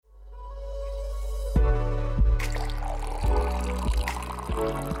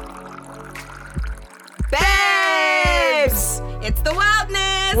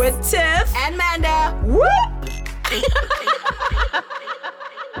with Tiff and Manda. Whoop!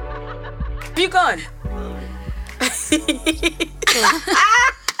 You gone?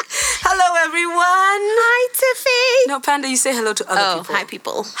 Hello, everyone. Hi, Tiffy. No, Panda, you say hello to other people. Hi,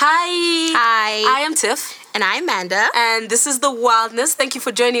 people. Hi. Hi. I am Tiff. And I'm Manda. And this is the Wildness. Thank you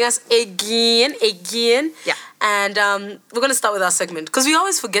for joining us again. Yeah. And we're going to start with our segment. Because we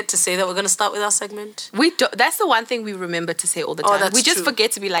always forget to say that we're going to start with our segment. We do, that's the one thing we remember to say all the time. That's we just true.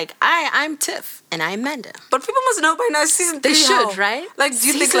 forget to be like, I'm Tiff and I'm Manda. But people must know by now, season 3. They should, right? Like, do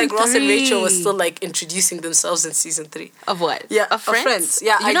you think like Ross and Rachel were still like introducing themselves in season 3? Of what? Yeah, of Friends.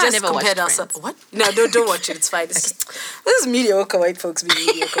 Yeah, I just never compared watched ourselves. What? No, don't watch it. It's fine. This is mediocre white folks being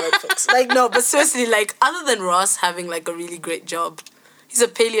mediocre white folks. Like, no, but seriously, like, other than Ross having like a really great job, he's a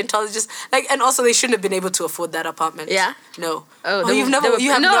paleontologist. Like, and also they shouldn't have been able to afford that apartment. Yeah. No. Oh, you have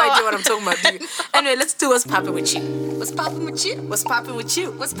no idea what I'm talking about, do you? Anyway, let's do what's popping with you. What's popping with you? What's popping with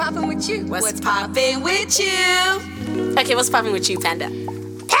you? What's popping with you? What's popping with you? Okay, what's popping with you, Panda?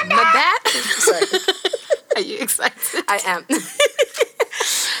 My bad. Sorry. Are you excited? I am.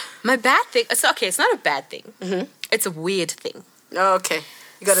 My bad thing. So, okay, it's not a bad thing. Mm-hmm. It's a weird thing. Oh, okay.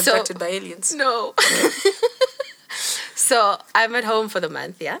 You got abducted by aliens. No. So I'm at home for the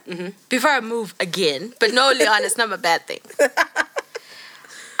month, yeah? Mm-hmm. Before I move again. But no, Leon, it's not a bad thing.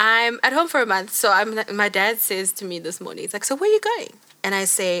 I'm at home for a month. So my dad says to me this morning, he's like, so where are you going? And I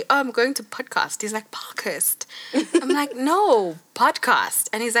say, oh, I'm going to podcast. He's like, Parkhurst. I'm like, no, podcast.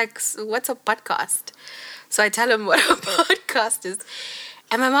 And he's like, what's a podcast? So I tell him what a podcast is.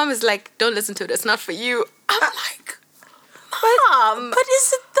 And my mom is like, don't listen to it. It's not for you. I'm like, Mom. But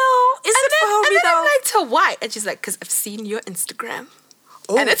is it though? Is it for me though? I'm like, so why? And she's like, because I've seen your Instagram.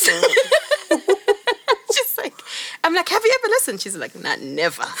 Oh. And it's she's like, I'm like, have you ever listened? She's like, nah,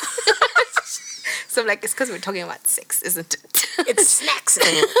 never. So I'm like, it's because we're talking about sex, isn't it? It's snacks.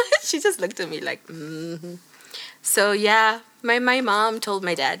 She just looked at me like, mm-hmm. So yeah, my mom told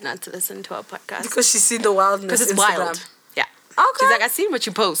my dad not to listen to our podcast. Because she's seen the Wildness. Because it's Instagram. wild. Yeah. Okay. She's like, I've seen what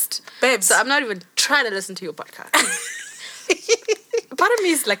you post. Babes. So I'm not even trying to listen to your podcast. Part of me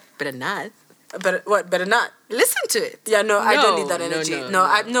is like, better not. Better not. Listen to it. Yeah, no, I don't need that energy.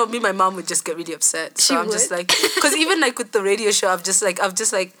 No. Me, my mom would just get really upset. So She I'm would? just like, because even like with the radio show, I've just like,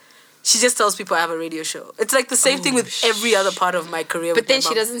 she just tells people I have a radio show. It's like the same thing with every other part of my career. But then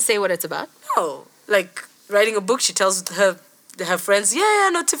she doesn't say what it's about. No, like writing a book, she tells her friends, yeah,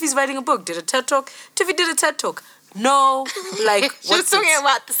 no, Tiffy's writing a book. Did a TED Talk. Tiffy did a TED Talk. No, like She was talking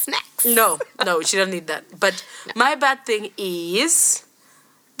about the snacks. No, she doesn't need that. But my bad thing is,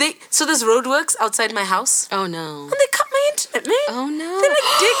 so there's roadworks outside my house. Oh no. And they cut my internet, man. Oh no. They're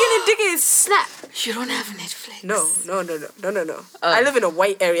like digging, snap. You don't have Netflix. No. I live in a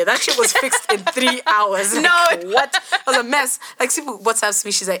white area. That shit was fixed in 3 hours. Like, No. What? It was a mess. Like, people WhatsApps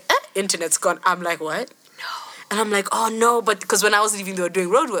me. She's like, internet's gone. I'm like, what? No. And I'm like, oh no, but because when I was leaving, they were doing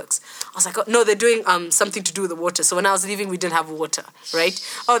roadworks. I was like, oh, no, they're doing something to do with the water. So when I was leaving, we didn't have water, right?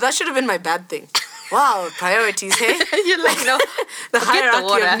 Oh, that should have been my bad thing. Wow, priorities, hey? You're like, no, the forget hierarchy the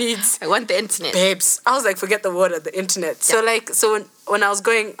water. of needs. I want the internet. Babes. I was like, forget the water, the internet. So when I was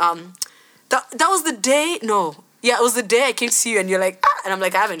going, that was the day, it was the day I came to see you and you're like, and I'm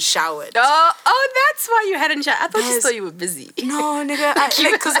like, I haven't showered. Oh, that's why you hadn't showered. I thought you thought you were busy. No, nigga,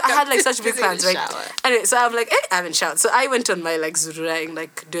 because I had like such big plans, right? Shower. Anyway, so I'm like, I haven't showered. So I went on my like Zururang,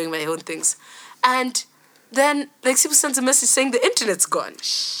 like doing my own things. And then like people sent a message saying the internet's gone.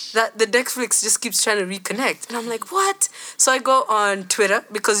 That the Netflix just keeps trying to reconnect. And I'm like, what? So I go on Twitter,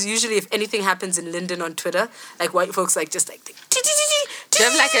 because usually if anything happens in Linden on Twitter, like white folks like just like, Do you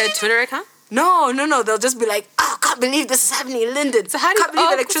have like a Twitter account? No. They'll just be like, oh, can't believe this is happening in Linden. So how do you... Can't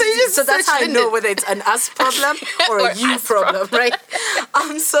believe electricity. So that's how I know whether it's an us problem or a you problem, right?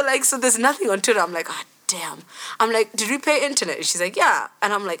 So there's nothing on Twitter. I'm like, oh, damn. I'm like, did we pay internet? And she's like, yeah.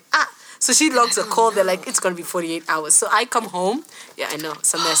 And I'm like, So she logs a call. They're like, it's going to be 48 hours. So I come home. Yeah, I know.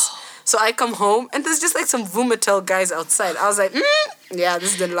 It's a mess. So I come home, and there's just like some Vumatel guys outside. I was like, yeah,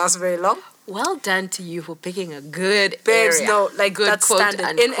 this didn't last very long. Well done to you for picking a good Babes, area. no, like good that's quote, standard.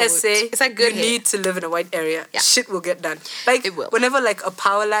 unquote. In SA, it's like good you need to live in a white area. Yeah. Shit will get done. Like, it will. Whenever like a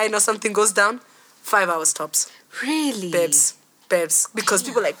power line or something goes down, 5 hours tops. Really? Babes. Because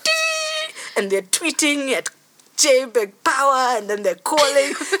people like, and they're tweeting at J-Big Power, and then they're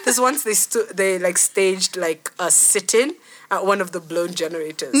calling. There's once they like staged like a sit-in at one of the blown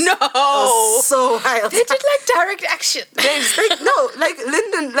generators. No! It was so wild. They did like direct action. Babes, like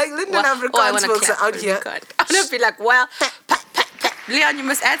Linden Afrikaans folks are out here. I'm gonna be like, well, Leon, you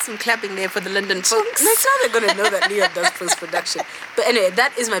must add some clapping there for the Linden folks. Next time they're gonna know that Leon does post-production. But anyway,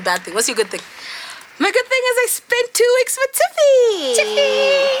 that is my bad thing. What's your good thing? My good thing is I spent 2 weeks with Tiffy.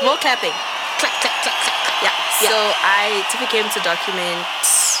 Tiffy. More clapping. Clap, clap, clap, clap. Yeah. So Tiffy came to document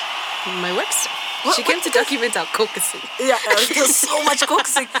my work stuff. She came to document our caucusing. Yeah, there's so much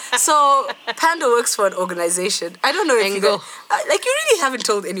caucusing. So Panda works for an organization. I don't know if you like. You really haven't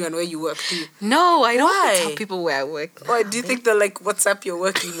told anyone where you work, do you? No, I don't Why? tell people where I work. Why do you think they'll like WhatsApp your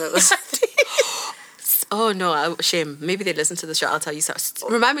work email or something? Oh no, shame. Maybe they listen to the show. I'll tell you something.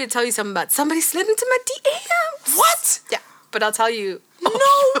 Remind me to tell you something about somebody slid into my DMs. What? Yeah, but I'll tell you. No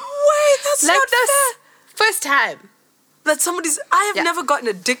way. That's Like not this fair. first time. That somebody's. I have never gotten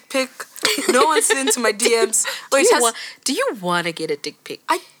a dick pic. No one slid into my DMs. Wait, do you want to get a dick pic?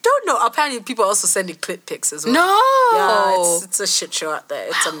 I don't know. Apparently, people are also sending clit pics as well. No. Yeah, it's a shit show out there.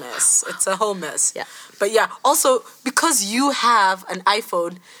 It's a mess. It's a whole mess. Yeah. But yeah, also because you have an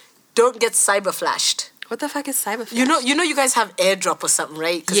iPhone, don't get cyber flashed. What the fuck is cyber flash? You know, you guys have AirDrop or something,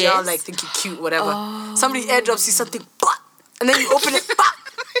 right? Because y'all like think you're cute, whatever. Oh. Somebody AirDrops you something, and then you open it,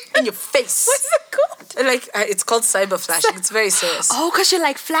 in your face. What's it called? And it's called cyber flashing. It's very serious. Oh, because you're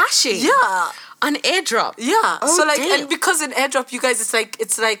like flashing. Yeah. On AirDrop. Yeah. Oh, so like, damn. and because in AirDrop, you guys, it's like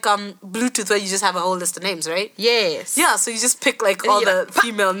Bluetooth where you just have a whole list of names, right? Yes. Yeah. So you just pick like all the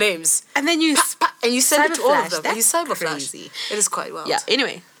female names, and then you and you send it to all of cyber them. flash. And you cyber flash. Crazy. It is quite wild. Yeah.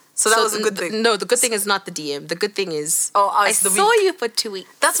 Anyway. So that was a good thing. No, the good thing is not the DM. The good thing is I I saw you for 2 weeks.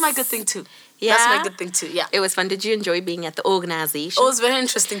 That's my good thing too. Yeah. That's my good thing too. Yeah. It was fun. Did you enjoy being at the organization? It was very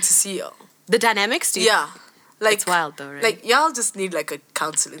interesting to see y'all. The dynamics, dude. Yeah. Like, it's wild though, right? Like y'all just need like a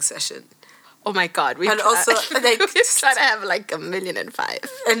counseling session. Oh my God. And also like we try to have like 1,000,005.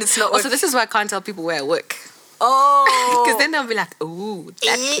 And it's not also, this is why I can't tell people where I work. Oh. Because then they'll be like, ooh,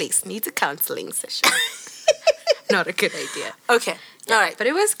 that place needs a counseling session. Not a good idea. Okay. Yeah, all right. But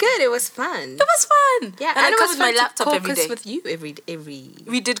it was good. It was fun. It was fun. Yeah. And I it come was with fun my laptop to every caucus day. with you every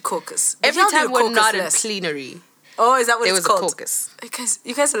We did caucus. every Y'all time do we're caucus not in less. plenary. Oh, is that what There it's was called? a caucus.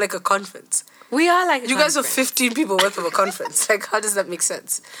 You guys are like a conference. We are like You guys are 15 people worth of a conference. Like, how does that make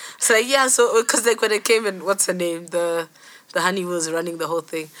sense? So, like, yeah, so, because, like, when it came in, what's her name? The honey was running the whole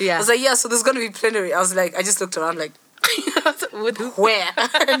thing. Yeah. I was like, yeah, so there's going to be plenary. I was like, I just looked around, like, with who? where?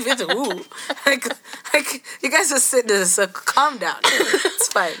 And with who? Like, you guys are sitting there, so calm down. It's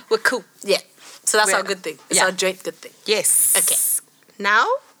fine. We're cool. Yeah. So that's We're- our good thing. It's yeah. our joint good thing. Yes. Okay. Now,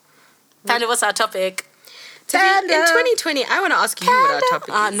 Tanya, what's our topic? in 2020, I want to ask you what our topic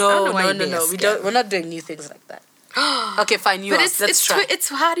is. I don't know No. why you're being scared. We're not doing new things like that. Okay, fine. You But ask. Let's try. it's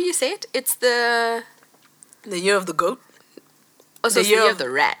how do you say it? It's the The year of the goat. also the year of the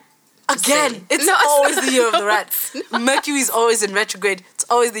rat. Again, it's always the year of the rat. Mercury's always in retrograde. It's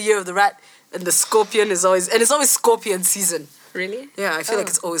always the year of the rat, and the scorpion is always, and it's always scorpion season. Really? Yeah, I feel like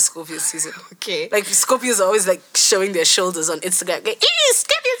it's always scorpion season. Okay. Like Scorpions are always like showing their shoulders on Instagram. Like,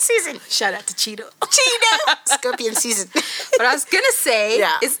 scorpion season. Shout out to Cheeto. Cheeto. Scorpion season. But I was gonna say,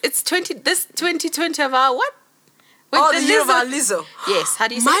 Yeah. it's 2020 of our what? The year of our Lizzo. Yes. How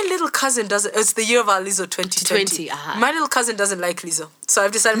do you say? My little cousin doesn't. It's the year of our Lizzo 2020. 20, My little cousin doesn't like Lizzo, so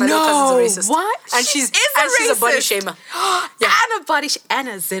I've decided my little cousin's a racist. What? And she's a body shamer. Yeah. And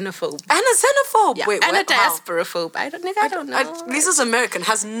a xenophobe. And a xenophobe. Yeah. Wait, and a what? How? diasporaphobe. I don't know. Lizzo's American,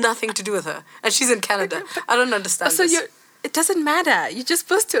 has nothing to do with her, and she's in Canada. I don't understand. So this. it doesn't matter. You're just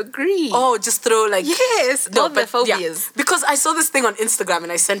supposed to agree. Oh, just throw like yes, all the but, phobias. yeah. Because I saw this thing on Instagram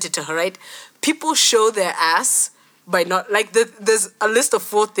and I sent it to her. Right, people show their ass by not like there's a list of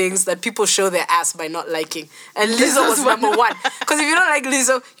 4 things that people show their ass by not liking, and Lizzo was number 1. Because if you don't like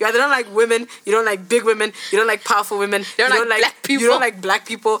Lizzo, you either don't like women, you don't like big women, you don't like powerful women, you don't like black people, you don't like black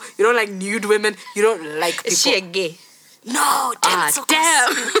people, you don't like nude women, you don't like people. Is she a gay? No, damn, it's so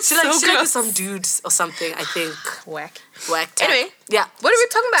damn. Close. She like close. some dudes or something. I think Whack. Anyway, yeah. What are we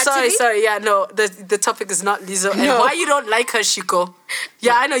talking about? Sorry. Yeah, no. The topic is not Lizzo, and why you don't like her, Shiko.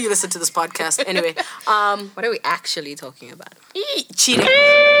 Yeah, I know you listen to this podcast. Anyway, what are we actually talking about? Cheating.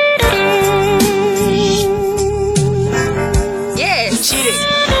 Yes, Cheating.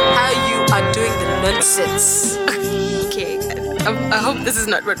 How you are doing the nonsense. Okay. I hope this is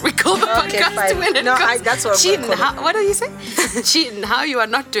not what we call the podcast. Fine. When it No, comes that's what cheating. we're calling it. What do you say? Cheating. How you are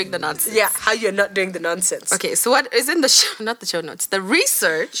not doing the nonsense. Yeah, how you're not doing the nonsense. Okay, so what is in the show? Not the show notes. The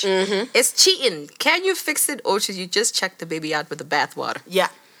research is cheating. Can you fix it, or should you just check the baby out with the bathwater? Yeah,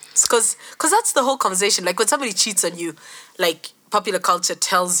 because that's the whole conversation. Like when somebody cheats on you, like popular culture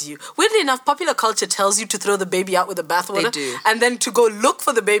tells you. Weirdly enough, popular culture tells you to throw the baby out with the bathwater. They do. And then to go look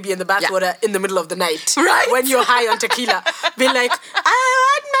for the baby in the bathwater in the middle of the night. Right. When you're high on tequila. Be like, I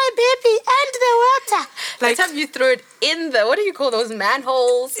want baby, and the water. Like, by the time you throw it in the, what do you call those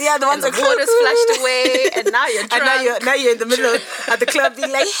manholes? Yeah, the ones that that water's flushed away, and now you're drunk. And now you're in the middle at the club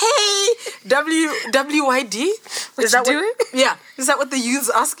being like, hey, WYD? What you doing? Yeah. Is that what the youths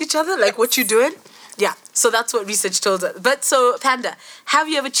ask each other? Like, what you doing? Yeah. So that's what research told us. But so, Panda, have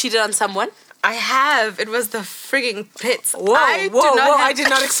you ever cheated on someone? I have. It was the frigging pits. Whoa, I did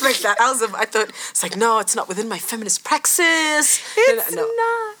not expect that. I thought, it's like, no, it's not within my feminist praxis. It's no.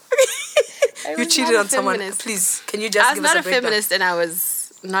 not. You cheated on someone. Please, can you just give us a breakdown? I was not a feminist and I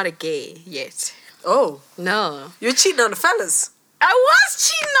was not a gay yet. Oh. No. You're cheating on the fellas. I was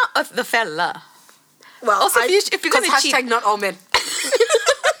cheating on the fella. Well, also, if you're going to cheat... not all men.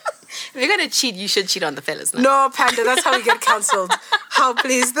 If you're gonna cheat, you should cheat on the fellas. No, Panda, that's how we get cancelled. How,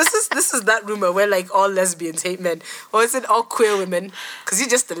 please? This is that rumor where like all lesbians hate men, or is it all queer women? Because you're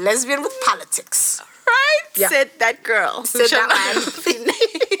just a lesbian with politics, right? Yeah. Said that girl. Said that man.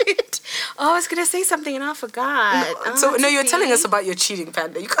 Oh, I was gonna say something and I forgot. No, you're telling us about your cheating,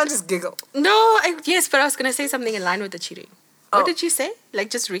 Panda. You can't just giggle. No, yes, but I was gonna say something in line with the cheating. What did you say? Like,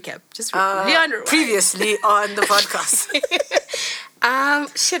 just recap. Previously on the podcast.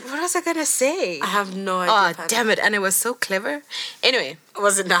 Shit, what was I gonna say? I have no idea. Oh, damn it. And it was so clever. Anyway.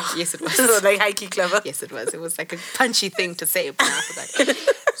 Was it now? Yes, it was. Like high-key clever? Yes, it was. It was like a punchy thing to say, but I forgot.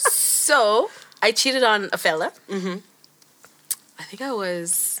 So, I cheated on a fella. Mm-hmm. I think I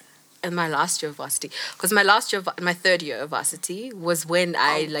was in my last year of varsity. Because my third year of varsity was when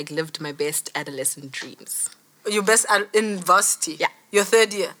I like lived my best adolescent dreams. Your best in varsity? Yeah. Your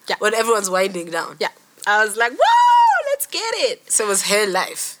third year? Yeah. When everyone's winding down? Yeah. I was like, whoa, let's get it. So it was hair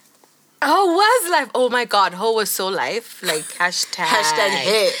life. Oh, was life. Oh my God. Ho was so life. Like hashtag. Hashtag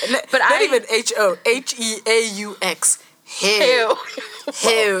hair. But not even H-O. H-E-A-U-X. Hair.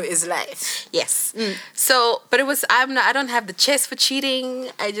 Hair is life. Yes. So, but it was, I don't have the chest for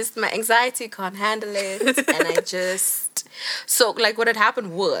cheating. My anxiety can't handle it. And so like what had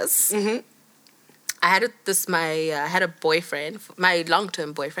happened was, I had a boyfriend, my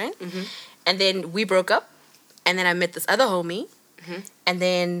long-term boyfriend. Mm-hmm. And then we broke up, and then I met this other homie, and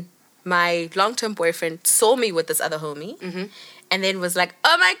then my long-term boyfriend saw me with this other homie, and then was like,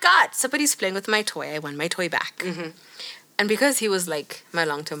 oh my God, somebody's playing with my toy. I want my toy back. And because he was like my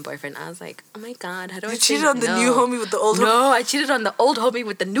long-term boyfriend, I was like, oh my God, how do I You cheated on the new homie with the old homie? No, I cheated on the old homie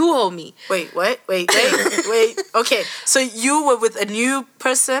with the new homie. Wait. Okay, so you were with a new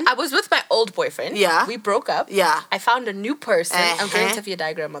person? I was with my old boyfriend. Yeah. We broke up. Yeah. I found a new person. I'm going to have your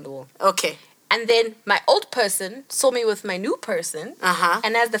diagram on the wall. Okay. And then my old person saw me with my new person.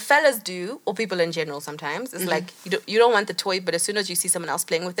 And as the fellas do, or people in general sometimes, it's like you don't want the toy, but as soon as you see someone else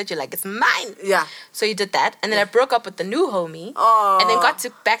playing with it, you're like, it's mine. Yeah. So you did that. And then I broke up with the new homie. Oh. And then got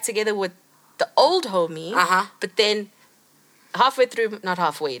back together with the old homie. But then halfway through, not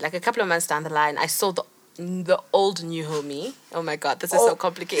halfway, like a couple of months down the line, I saw the old new homie. Oh my God, this is so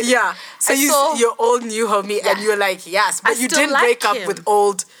complicated. Yeah. So you saw your old new homie and you were like, yes, but you didn't break up with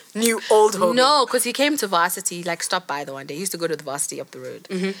old homie. No, because he came to varsity, like stopped by the one day. He used to go to the varsity up the road.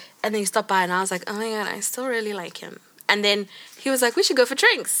 And then he stopped by and I was like, oh my God, I still really like him. And then he was like, we should go for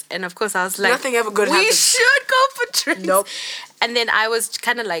drinks. And of course I was like, nothing ever good happens. We should go for drinks. Nope. And then I was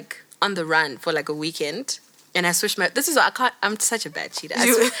kind of like on the run for like a weekend. And I switched I'm such a bad cheater.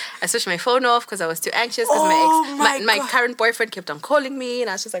 I switched my phone off because I was too anxious because my current boyfriend kept on calling me and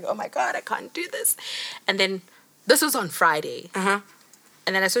I was just like, oh my God, I can't do this. And then this was on Friday. And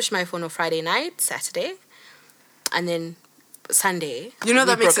then I switched my phone on Friday night, Saturday, and then Sunday. You know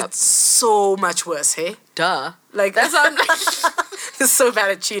that makes it so much worse, hey? Duh. Like that's how I'm like you're so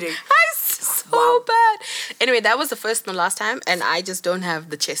bad at cheating. I'm so bad. Anyway, that was the first and the last time and I just don't have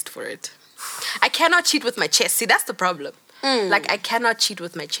the chest for it. I cannot cheat with my chest. See, that's the problem. Like, I cannot cheat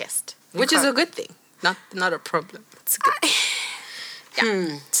with my chest, which is a good thing. Not a problem. It's good.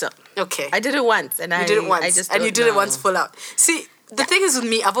 Yeah. So, okay. I did it once. And you did it once. You did it once full out. See, the thing is with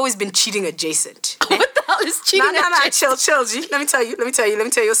me, I've always been cheating adjacent. What the hell is cheating adjacent? Chill, G. Let me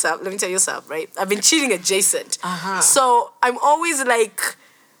tell you something, right? I've been cheating adjacent. So, I'm always like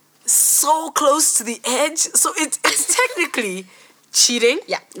so close to the edge. So, it's technically cheating,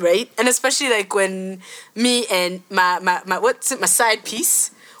 yeah, right? And especially like when me and my side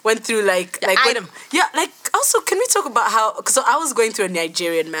piece went through like item. Also, can we talk about how? So I was going through a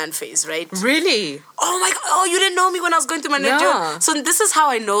Nigerian man phase, right? Really? Oh my God! Oh, you didn't know me when I was going through my Nigerian. So this is how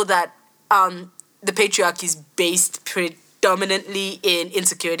I know that the patriarchy is based predominantly in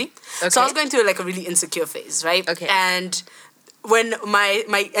insecurity. Okay. So I was going through like a really insecure phase, right? Okay. And when my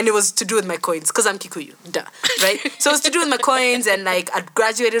and it was to do with my coins because I'm Kikuyu, duh, right? So it was to do with my coins, and like I'd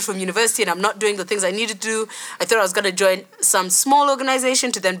graduated from university and I'm not doing the things I needed to do. I thought I was gonna join some small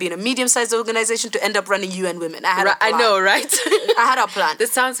organization to then be in a medium-sized organization to end up running UN Women. I had a plan. I know, right? I had a plan.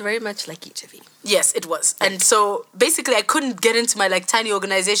 This sounds very much like each of you. Yes, it was. And so basically I couldn't get into my like tiny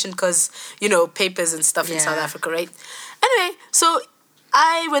organization because, papers and stuff in South Africa, right? Anyway, so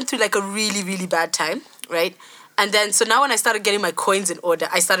I went through like a really, really bad time, right? And then, so now when I started getting my coins in order,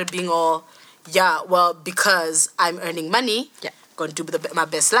 I started being all, because I'm earning money, going to do my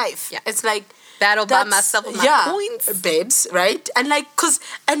best life. Yeah. It's like... Battle by myself with my coins. Babes, right? And like,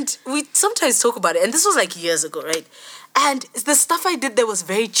 and we sometimes talk about it, and this was like years ago, right? And the stuff I did there was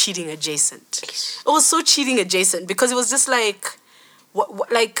very cheating adjacent. It was so cheating adjacent because it was just like,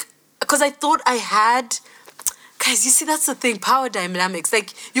 because I thought I had... Guys, you see, that's the thing, power dynamics.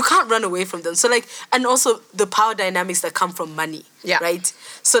 Like, you can't run away from them. So, like, and also the power dynamics that come from money, right?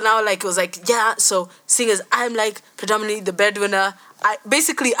 So now, like, it was like, so seeing as I'm, like, predominantly the breadwinner, I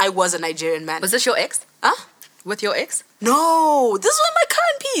was a Nigerian man. Was this your ex? Huh? With your ex? No, this was my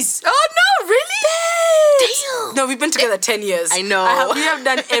current piece. Oh, no, really? Damn. No, we've been together 10 years. I know. We have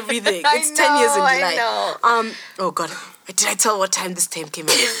done everything. It's 10 years in July. I know. Oh, God. Did I tell what time this time came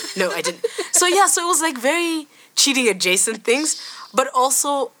out? No, I didn't. So it was, like, very... cheating adjacent things, but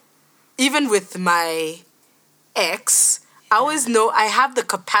also even with my ex, I always know I have the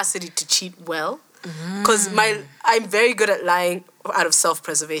capacity to cheat well because I'm very good at lying out of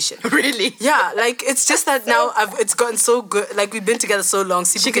self-preservation. Really? Yeah, like it's just that now it's gotten so good. Like we've been together so long,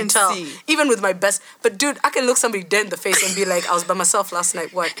 so you can tell. See. Even with my best, but dude, I can look somebody dead in the face and be like, I was by myself last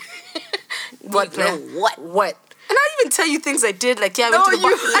night. What? What? What? And I even tell you things I did, like, I went to the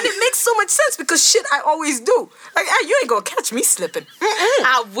bar. And it makes so much sense because shit, I always do. Like, you ain't gonna catch me slipping.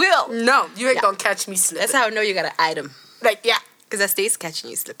 I will. No, you ain't gonna catch me slipping. That's how I know you got an item. Like, Because I stays catching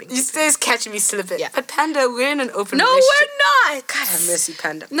you slipping. You stays catching me slipping. Yeah. But Panda, we're in an open relationship. relationship. No, we're not. God have mercy,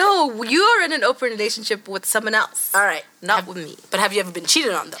 Panda. No, you're in an open relationship with someone else. All right. Not with me. But have you ever been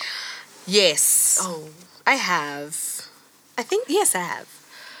cheated on, though? Yes. Oh. I have. I think, yes, I have.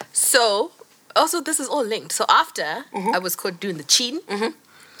 So... Also, this is all linked. So after I was caught doing the cheating,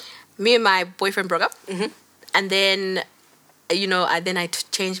 me and my boyfriend broke up. And then, I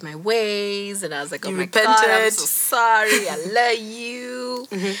changed my ways. And I was like, oh my God, I'm so sorry. I love you.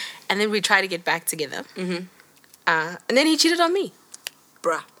 And then we tried to get back together. And then he cheated on me.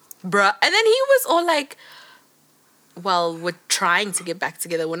 Bruh. And then he was all like, well, we're trying to get back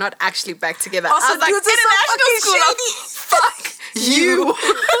together. We're not actually back together. Also, I was like, international school. Fuck you.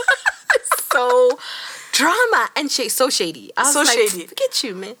 So drama and so shady. I was so like, shady. Forget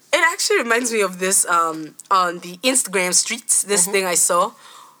you, man. It actually reminds me of this on the Instagram streets. This thing I saw.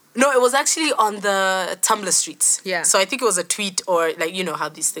 No, it was actually on the Tumblr streets. Yeah. So I think it was a tweet or like how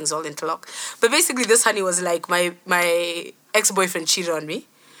these things all interlock. But basically, this honey was like my ex-boyfriend cheated on me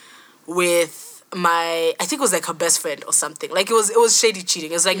with I think it was like her best friend or something. Like it was shady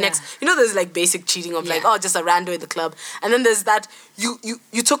cheating. It was like next, there's like basic cheating of like, just a rando in the club. And then there's that,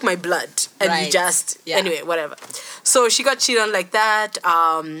 you took my blood and you just, anyway, whatever. So she got cheated on like that.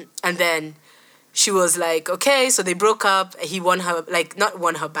 And then she was like, okay, so they broke up. He won her, like not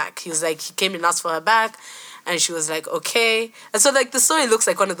won her back. He was like, he came and asked for her back. And she was like, okay. And so, like, the story looks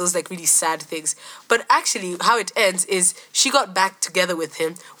like one of those, like, really sad things. But actually, how it ends is she got back together with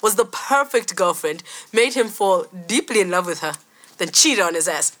him, was the perfect girlfriend, made him fall deeply in love with her, then cheated on his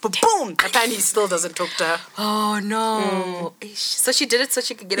ass. But boom! Apparently, he still doesn't talk to her. Oh, no. So she did it so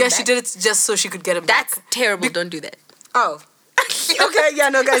she could get him back? Yeah, she did it just so she could get him back. That's terrible. Don't do that. Oh. Okay, yeah,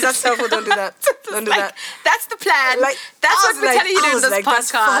 no, guys, that's terrible. Don't do that. Don't do that. That's the plan. Like, that's what we're telling you in this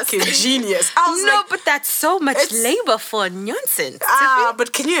podcast. That's fucking genius. But that's so much labor for nonsense.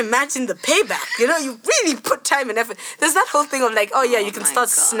 But can you imagine the payback? You really put time and effort. There's that whole thing of like, you can start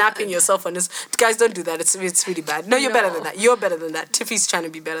snapping yourself on this. Guys, don't do that. It's really bad. No, you're better than that. You're better than that. Tiffy's trying to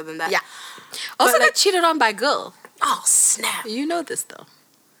be better than that. Yeah. Also got cheated on by a girl. Oh, snap. You know this, though.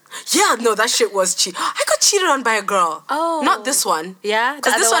 Yeah, no, that shit was cheat. I got cheated on by a girl. Oh, not this one. Yeah,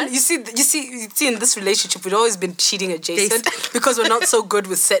 because this one, you see, in this relationship, we've always been cheating adjacent because we're not so good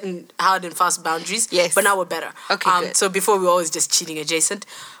with setting hard and fast boundaries. Yes, but now we're better. Okay, good. So before we were always just cheating adjacent,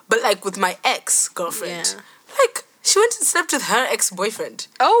 but like with my ex-girlfriend, like she went and slept with her ex-boyfriend.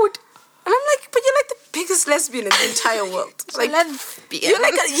 Oh. And I'm like, but you're like the biggest lesbian in the entire world. Like lesbian. You're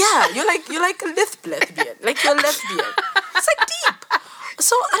like you're like a lesbian. Like you're a lesbian. It's like deep.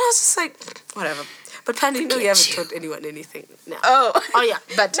 So, and I was just like, whatever. But Panda, you haven't told anyone anything now. Oh yeah,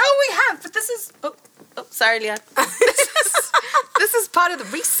 but no, we have. But this is. Oh, sorry, Leon. This is part of the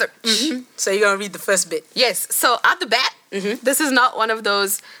research. So you're gonna read the first bit. Yes. So out the bat, This is not one of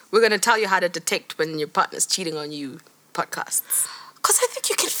those, we're going to tell you how to detect when your partner's cheating on you podcasts. Because I think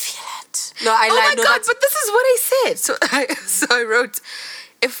you can feel it. No, I Oh lied. my No, God, that's- but this is what I said. So I wrote,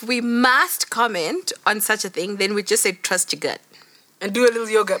 if we must comment on such a thing, then we just say trust your gut. And do a little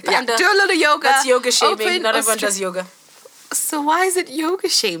yoga. Yeah, do a little yoga. That's yoga shaming. Open Not or everyone does yoga. So why is it yoga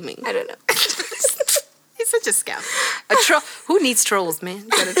shaming? I don't know. It's such a scam. A troll. Who needs trolls, man? You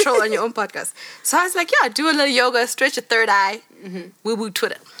got a troll on your own podcast. So I was like, yeah, do a little yoga, stretch your third eye. Woo woo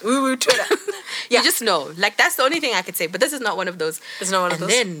Twitter. Woo woo Twitter. You just know. Like, that's the only thing I could say. But this is not one of those. It's not one of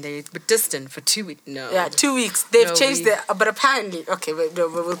those. And then they were distant for 2 weeks. No. Yeah, 2 weeks. They've No, changed but apparently, okay,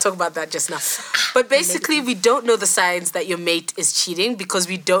 we'll talk about that just now. But basically, we don't know the signs that your mate is cheating because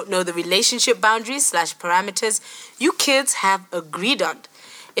we don't know the relationship boundaries / parameters you kids have agreed on.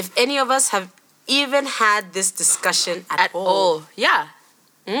 If any of us have even had this discussion at all. Yeah.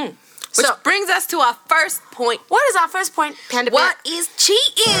 Which So, brings us to our first point. what is our first point, Panda What Bear? is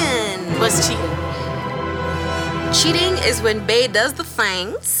cheating? What's cheating? Cheating is when Bae does the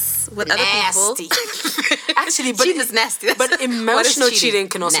things with other Nasty. people. Actually, but cheating is nasty. But What is emotional cheating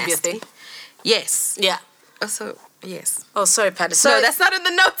can also be a Nasty. thing. Yes. Yeah. Also, yes. Oh, sorry, Panda. No, So that's not in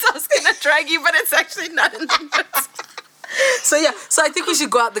the notes. I was gonna drag you, but it's actually not in the notes. So I think we should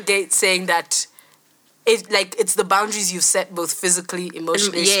go out the gate saying that it's the boundaries you've set both physically,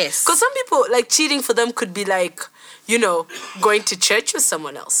 emotionally. Yes. Because some people, like, cheating for them could be like, going to church with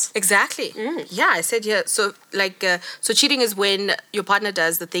someone else. Exactly. Yeah, I said yeah. So so cheating is when your partner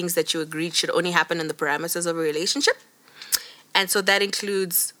does the things that you agreed should only happen in the parameters of a relationship, and so that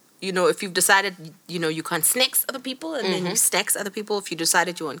includes, if you've decided, you can't snacks other people and then you snacks other people. If you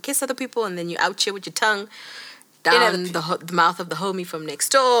decided you won't kiss other people and then you out here with your tongue down the mouth of the homie from next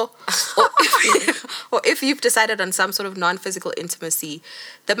door, or if you've decided on some sort of non-physical intimacy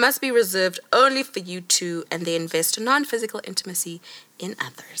that must be reserved only for you two, and they invest non-physical intimacy in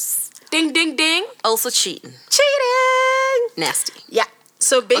others. Ding, ding, ding. Also cheating. Cheating. Nasty. Yeah.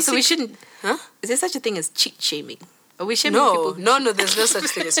 So basically, Also, we shouldn't. Huh? Is there such a thing as cheat shaming? Are we shaming No, people? no, there's no such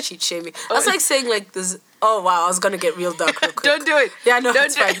thing as cheat shaming. That's like saying like this. Oh wow, I was gonna get real dark real quick. Don't do it. Yeah, no, Don't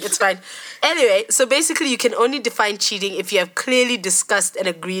it's do fine. it. It's fine. Anyway, so basically, you can only define cheating if you have clearly discussed and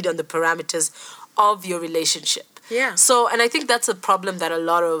agreed on the parameters of your relationship. Yeah. So, and I think that's a problem that a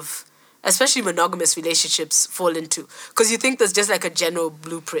lot of, especially monogamous relationships, fall into, because you think there's just like a general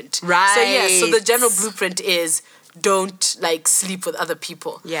blueprint. Right. So yeah, so the general blueprint is don't like sleep with other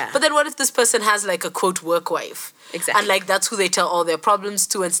people. Yeah. But then what if this person has like a quote work wife? Exactly. And like that's who they tell all their problems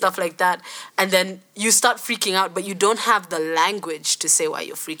to and stuff like that. And then you start freaking out, but you don't have the language to say why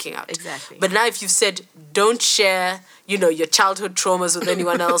you're freaking out. Exactly. But now if you've said don't share, your childhood traumas with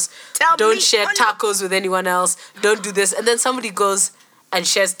anyone else, Tell don't me share only- tacos with anyone else, don't do this, and then somebody goes and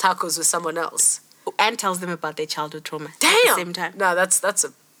shares tacos with someone else. And tells them about their childhood trauma Damn. at the same time. No, that's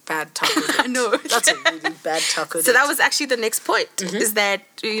a bad taco. date. know. That's a really bad taco. So date. that was actually the next point, is that,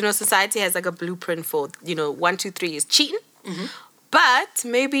 society has like a blueprint for, 1, 2, 3 is cheating. But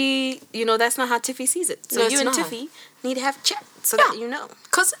maybe, that's not how Tiffy sees it. So No, you it's and not. Tiffy need to have a chat so that you know.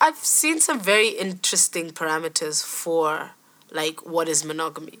 Because I've seen some very interesting parameters for like what is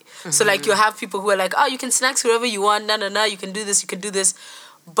monogamy. So like you have people who are like, oh, you can snacks whoever you want, no, you can do this,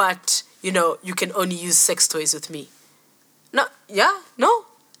 but you can only use sex toys with me. No,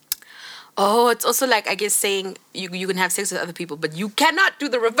 Oh, it's also like, I guess, saying you can have sex with other people, but you cannot do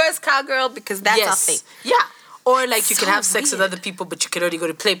the reverse cowgirl because that's our thing. Yeah. Or like you can So have sex with weird. other people, but you can only go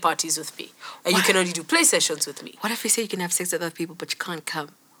to play parties with me. And you can only do play sessions with me. What if we say you can have sex with other people, but you can't come?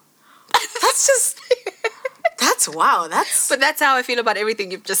 Wow. But that's how I feel about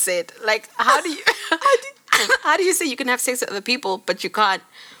everything you've just said. Like, how do you how do you say you can have sex with other people, but you can't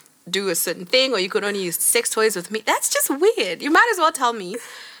do a certain thing, or you can only use sex toys with me? That's just weird. You might as well tell me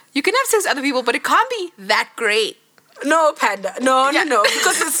you can have sex with other people, but it can't be that great. No, Panda. No,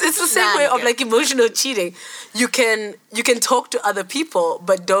 because it's the same way of nigga. like emotional cheating. You can talk to other people,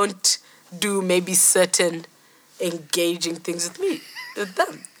 but don't do maybe certain engaging things with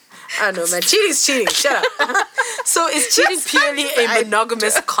them. I don't know, man. Cheating's cheating. Shut up. So is cheating purely a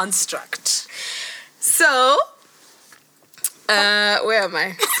monogamous construct? So, where am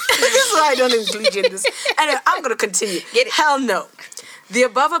I? This is why I don't include you in this. Anyway, I'm going to continue. Get it. Hell no. The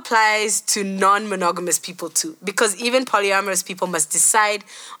above applies to non-monogamous people too, because even polyamorous people must decide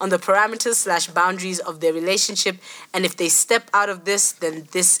on the parameters / boundaries of their relationship, and if they step out of this, then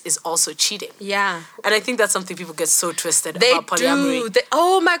this is also cheating. Yeah. And I think that's something people get so twisted They about polyamory. do.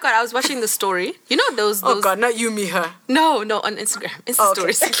 Oh my God, I was watching the story. You know those Oh God, not you, me, her. No, on Instagram. Insta Oh,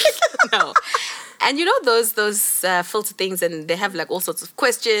 okay. stories. No. And you know those filter things, and they have like all sorts of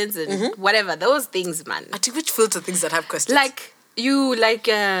questions and whatever. Those things, man. I think which filter things that have questions? Like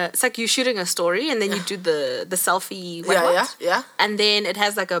it's like you shooting a story, and then you do the selfie. Yeah. And then it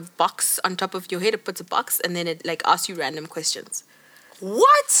has like a box on top of your head. It puts a box, and then it like asks you random questions.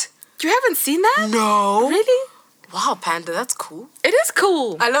 What? You haven't seen that? No. Really? Wow, Panda, that's cool. It is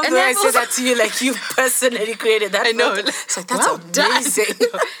cool. I love the way I say that to you, like you personally created that. I know. Filter. It's like, that's amazing.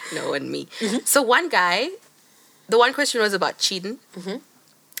 No, and me. So one guy, the one question was about cheating. I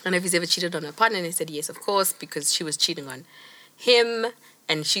don't know if he's ever cheated on a partner, and he said yes, of course, because she was cheating on him,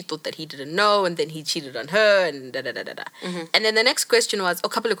 and she thought that he didn't know, and then he cheated on her, and da-da-da-da-da. And then the next question was, a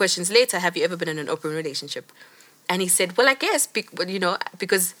couple of questions later, have you ever been in an open relationship? And he said, well, I guess,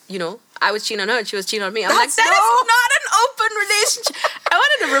 because, I was cheating on her and she was cheating on me. I'm like, that is not an open relationship. I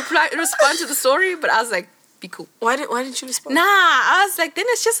wanted to respond to the story, but I was like, be cool. Why didn't you respond? Nah, I was like, then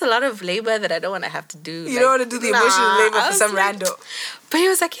it's just a lot of labor that I don't want to have to do. You don't want to do the emotional labor for some rando. But he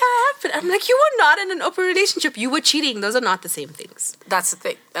was like, yeah, I have been. I'm like, you were not in an open relationship. You were cheating. Those are not the same things. That's the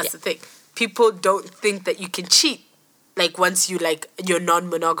thing. That's the thing. People don't think that you can cheat. Like once you're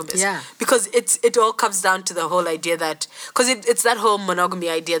non-monogamous, because it all comes down to the whole idea that because it's that whole monogamy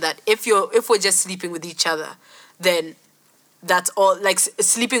idea that if we're just sleeping with each other, then that's all. Like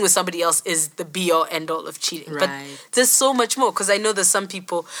sleeping with somebody else is the be all end all of cheating. Right. But there's so much more because I know there's some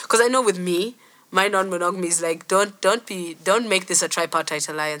people because I know with me. My non-monogamy is like don't make this a tripartite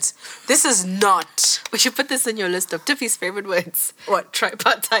alliance. This is not. We should put this in your list of Tiffy's favorite words. What?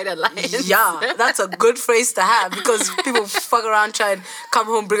 Tripartite alliance. Yeah, that's a good phrase to have because people fuck around, try and come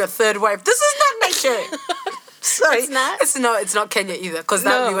home, bring a third wife. This is not Nigeria. Sorry, it's not. It's not Kenya either because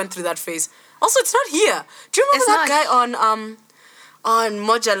we went through that phase. Also, it's not here. Do you remember that guy on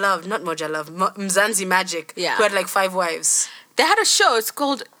Moja Love? Not Moja Love. Mzansi Magic. Yeah. Who had like 5 wives. They had a show. It's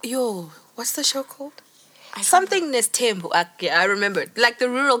called what's the show called? Something Nestembu. I remember. Like the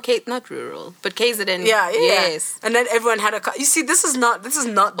not rural, but KZN. Yeah. Yes. And then everyone had a car. You see, this is not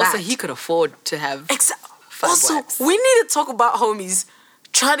that. Also, he could afford to have Also, wives. we need to talk about homies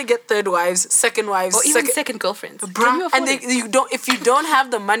trying to get third wives, second wives. Or even second girlfriends. Can you afford it? If you don't have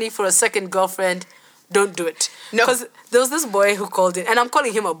the money for a second girlfriend, don't do it. No. Because there was this boy who called in, and I'm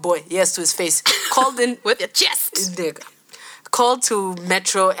calling him a boy, yes, to his face. Called in. With your chest. Nigga. Called to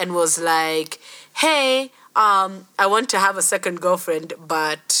Metro and was like, hey, I want to have a second girlfriend,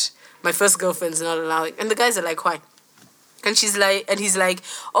 but my first girlfriend's not allowing. And the guys are like, why? And he's like,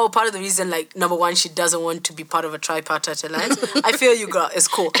 oh, part of the reason, like, number one, she doesn't want to be part of a tripartite alliance. I feel you, girl. It's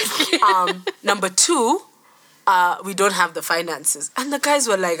cool. Number two, we don't have the finances. And the guys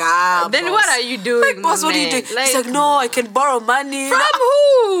were like, then boss. what are you doing, like, boss, what are you doing? He's like, no, I can borrow money. From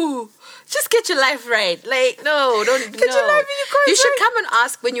who? Just get your life right. Like, no, don't get your life in You should come and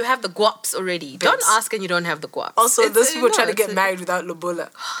ask when you have the guaps already. Babes. Don't ask and you don't have the guaps. Also, those people trying to get married without lobola.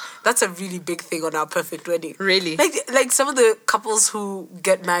 That's a really big thing on Our Perfect Wedding. Really? Like some of the couples who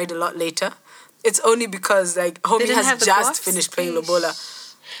get married a lot later, it's only because like homie has just finished playing lobola.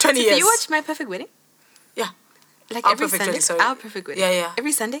 20 years. Do you watch My Perfect Wedding? Yeah. Like every Sunday? Our Perfect Wedding. Yeah.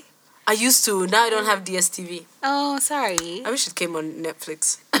 Every Sunday? I used to. Now I don't have DSTV. Oh, sorry. I wish it came on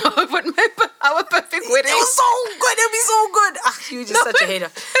Netflix. But Our Perfect Wedding. It was so good. It'll be so good. You're just such a hater.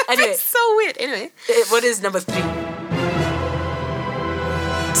 Anyway. It's so weird. Anyway. What is number 3?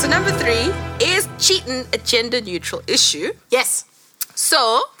 So number 3, is cheating a gender neutral issue? Yes.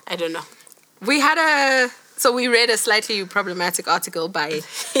 So. I don't know. We read a slightly problematic article by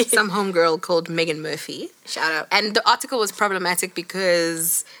some homegirl called Megan Murphy. Shout out. And the article was problematic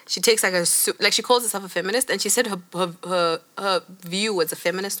because she takes she calls herself a feminist, and she said her view was a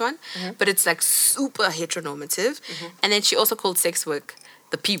feminist one, but it's like super heteronormative. And then she also called sex work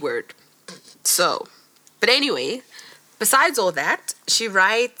the P word. So, but anyway, besides all that, she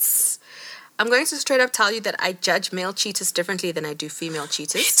writes, I'm going to straight up tell you that I judge male cheaters differently than I do female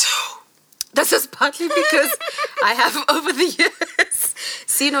cheaters. Me too. This is partly because I have, over the years,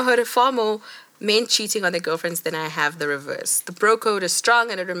 seen or heard of far more men cheating on their girlfriends than I have the reverse. The bro code is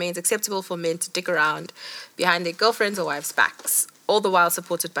strong, and it remains acceptable for men to dick around behind their girlfriends' or wives' backs, all the while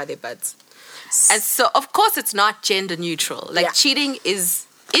supported by their buds. And so, of course, it's not gender neutral. Like, cheating is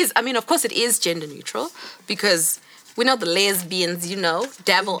of course, it is gender neutral, because we know the lesbians,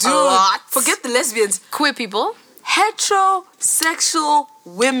 dabble a lot. Forget the lesbians. Queer people. Heterosexual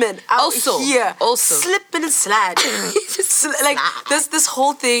women out here slipping and sliding. Like there's this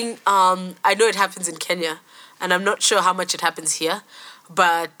whole thing. I know it happens in Kenya, and I'm not sure how much it happens here,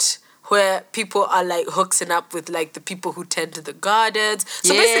 but where people are like hooking up with like the people who tend to the gardens.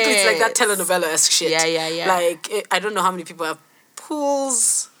 So basically, it's like that telenovela-esque shit. Yeah. Like I don't know how many people have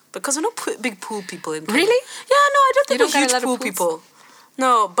pools. because we're not big pool people in Kenya. Really? Yeah, no, I don't think You we're don't huge get a lot pool of pools? people.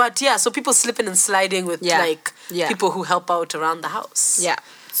 No, but yeah, so people slipping and sliding with people who help out around the house. Yeah.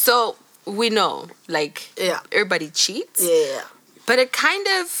 So we know, like, everybody cheats. Yeah. But it kind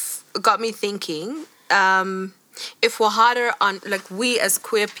of got me thinking, if we're harder on, like, we as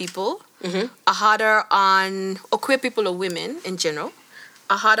queer people are harder on, or queer people or women in general,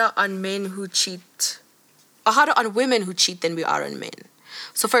 are harder on women who cheat than we are on men.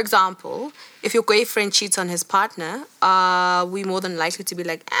 So, for example, if your gay friend cheats on his partner, we more than likely to be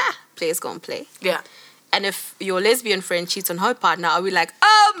like, players gonna play. Yeah. And if your lesbian friend cheats on her partner, are we like,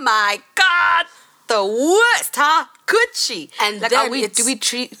 oh my God, the worst, huh? Could she? And like, then I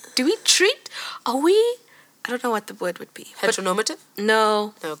don't know what the word would be. Heteronormative?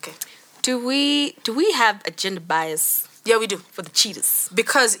 No. Okay. Do we have a gender bias? Yeah, we do. For the cheaters.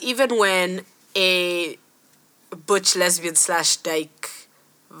 Because even when a butch lesbian / dyke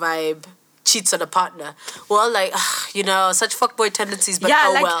vibe cheats on a partner, we're all like, such fuckboy tendencies, but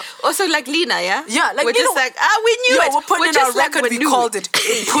well. Also like Lena, yeah? Yeah, like we're just like, we knew it. We're putting it on record, we called it.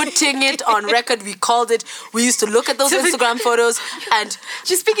 Putting it on record, we called it. We used to look at those Instagram photos and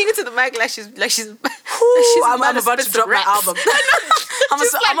she's speaking into the mic like she's I'm about to drop my album.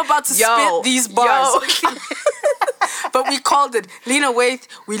 I'm about to spit these bars. But we called it. Lena Waith,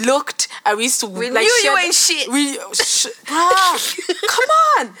 we looked and we used to knew you ain't shit. Come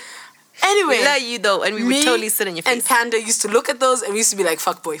on. Anyway, we love you though, and we would totally sit in your face. And Panda used to look at those, and we used to be like,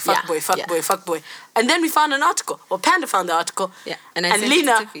 fuckboy. And then we found an article. Well, Panda found the article. Yeah, and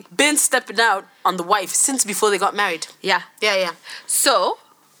Lena been stepping out on the wife since before they got married. Yeah. So,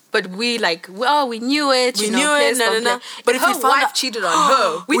 but we knew it. We knew it. But if her we found wife cheated on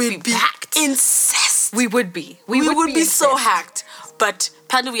her, we'd be hacked. Incest. We would be. We would be so hacked. But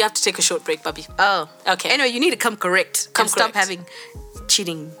Panda, we have to take a short break, Bubby. Oh, okay. Anyway, you need to come correct. Stop having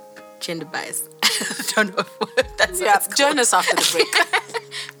cheating gender bias. I don't know if that's what it's called. Join us after the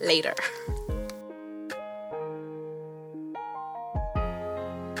break. Later.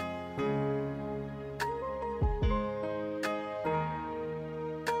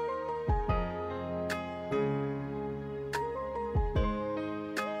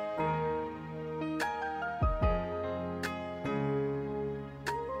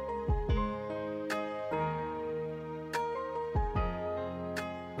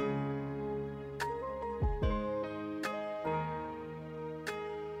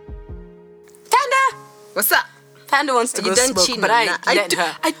 What's up? Panda wants to go smoke, but I let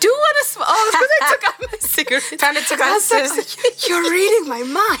her. I do want to smoke. Oh, because I took out my cigarette. Panda took out cigarette. You're reading my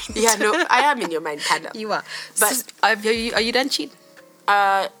mind. Yeah, no, I am in your mind, Panda. You are. But so, are you done cheating?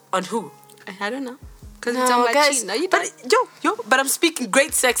 On who? I don't know. Because you're talking about cheating. Are you done? But I'm speaking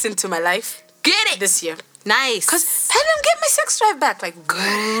great sex into my life. Get it this year. Nice. Because Panda, I'm getting my sex drive back. Like,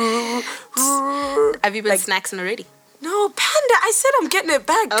 have you been snacksing already? No, Panda, I said I'm getting it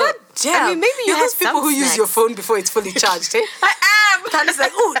back. God damn. I mean, maybe you have those people who use your phone before it's fully charged, eh? I am. Panda's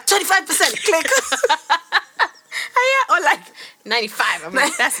like, 25%, click. Or like 95. I'm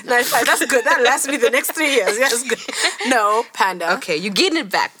like, that's 95. That's good. That lasts me the next 3 years. Yeah, that's good. No, Panda. Okay, you're getting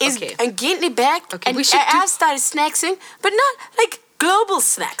it back. I'm getting it back. Okay, and I've started snacksing, but not like global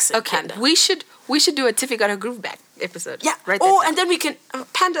snacksing, okay, Panda. We should do a Tiffy got her groove back episode. Yeah. Right. And then we can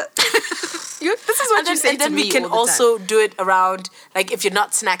Panda. This is what you say and then to me we can also do it around, like, if you're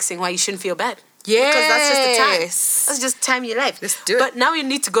not snacksing, why you shouldn't feel bad. Yeah. Because that's just the time. That's just the time of your life. Let's do it. But now you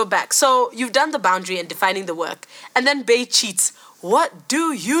need to go back. So you've done the boundary and defining the work. And then Bay cheats. What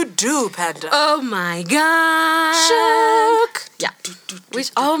do you do, Panda? Oh my God. Shook. Yeah.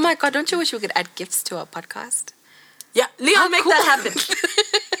 Oh my God, don't you wish we could add gifts to our podcast? Yeah, Leon, make that happen.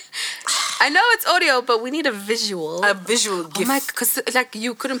 I know it's audio, but we need a visual. A visual GIF. Because like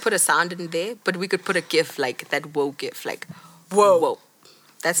you couldn't put a sound in there, but we could put a GIF, like that whoa GIF, like whoa.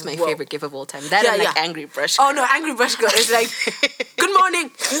 That's my favorite GIF of all time. That and like Angry Brush Girl. Oh no, Angry Brush Girl is like, good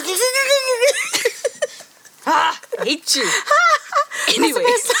morning. I hate you.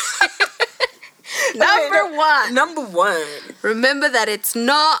 Anyways. Number one. Remember that it's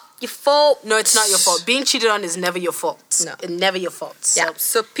not your fault. No, it's not your fault. Being cheated on is never your fault. No. It's never your fault. So. Yeah.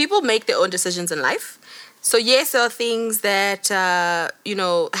 So people make their own decisions in life. So yes, there are things that,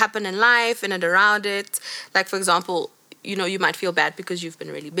 happen in life and around it. Like, for example, you might feel bad because you've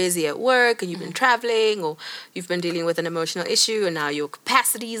been really busy at work and you've been traveling, or you've been dealing with an emotional issue and now your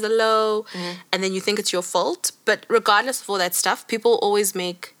capacities are low, and then you think it's your fault. But regardless of all that stuff, people always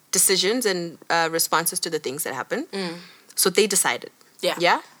make decisions and responses to the things that happen. So they decided. Yeah.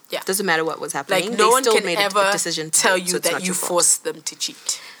 Yeah? Yeah. Doesn't matter what was happening. Like, no one can made ever a decision tell you so that you forced them to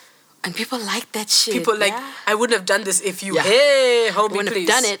cheat. And people like that shit. People like, I wouldn't have done this if you, Yeah. hey, homie, I wouldn't please.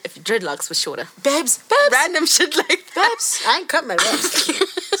 have done it if your dreadlocks were shorter. Babes. Random shit like that. Babes, I ain't cut my raps.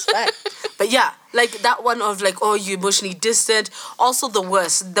 It's fine. But yeah, like that one of like, oh, you're emotionally distant. Also the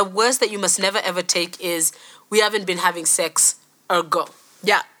worst that you must never ever take is, we haven't been having sex, or go.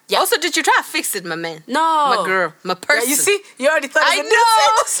 Yeah. Also, did you try to fix it, my man? No. My girl. My person. Yeah, you see? You already thought I it was a know.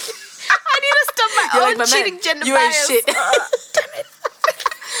 I need to stop my You're own like, my cheating man, gender you ain't bias. shit. Damn it.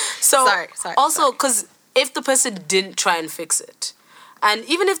 So, Sorry. also, because if the person didn't try and fix it, and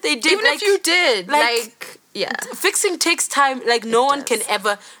even if they did, Even like, if you did, yeah. fixing takes time. Like, no one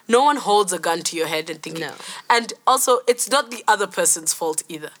holds a gun to your head and thinking. No. And also, it's not the other person's fault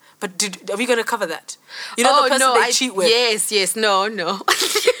either. But are we going to cover that? You know, the person they cheat with. Yes, no. Like,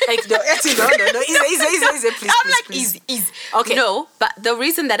 no, easy, please. I'm like, please. easy. Okay. No, but the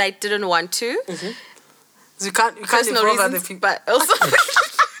reason that I didn't want to, So you can't personal involve other reasons, people. but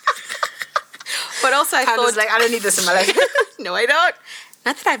also, I thought, like, I don't need this in my life. no, I don't.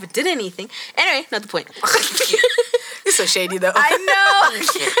 Not that I ever did anything. Anyway, not the point. You're so shady, though. I know.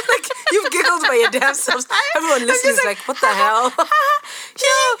 Like, you've giggled by your damn selves. Everyone listening is like, what the hell?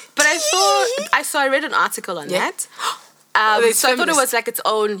 But I read an article on that. So I thought it was like its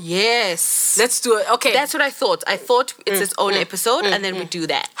own, yes. Let's do it. Okay. That's what I thought. I thought it's its own episode, and then we do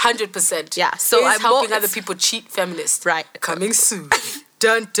that. 100%. Yeah. So I'm I'm helping other people cheat feminists. Right. Coming soon.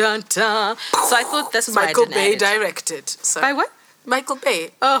 Dun, dun, dun. So I thought that's why Michael I Bay didn't add it. directed. So. By what? Michael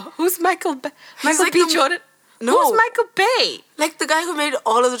Bay. Oh, who's Michael Bay? Michael like B. the- Jordan? No. Who's Michael Bay? Like the guy who made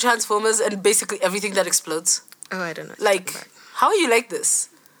all of the Transformers and basically everything that explodes. Oh, I don't know. Like, how are you like this?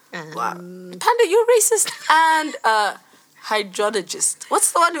 Wow. Um, Panda, you're racist. And hydrologist.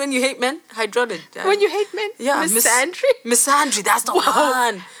 What's the one when you hate men? Hydrologist. When you hate men? Yeah, Misandry? Misandry, that's the one.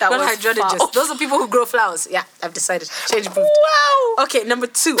 That Not was hydrologist. foul. Those are people who grow flowers. Yeah, I've decided. Change approved. Wow. Okay, number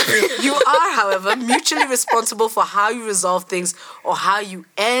 2. You are, however, mutually responsible for how you resolve things or how you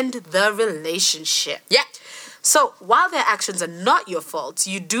end the relationship. Yeah. So, while their actions are not your fault,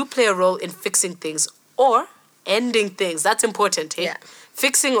 you do play a role in fixing things or ending things. That's important, hey? Yeah.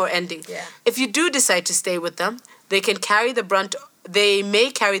 Fixing or ending. Yeah. If you do decide to stay with them, they may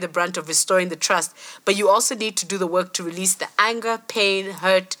carry the brunt of restoring the trust, but you also need to do the work to release the anger, pain,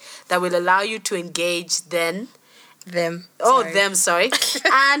 hurt that will allow you to engage them, and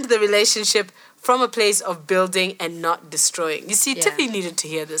the relationship from a place of building and not destroying. You see, Yeah. Tiffy needed to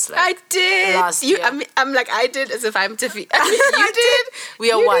hear this. Like, I did. last year. I'm like, I did as if I'm Tiffy. You did.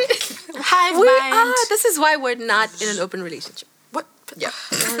 We are You one. did. Hive We mind. are. This is why we're not in an open relationship. What? Yeah.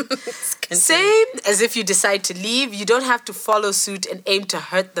 Same as if you decide to leave, you don't have to follow suit and aim to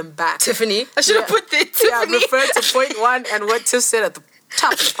hurt them back. Tiffany. I should have Yeah. put the Yeah, Tiffany. refer to point 1 and what Tiff said at the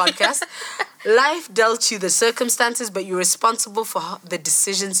top of the podcast. Life dealt you the circumstances, but you're responsible for the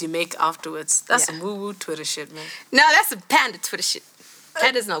decisions you make afterwards. That's some woo-woo Twitter shit, man. No, that's a panda Twitter shit.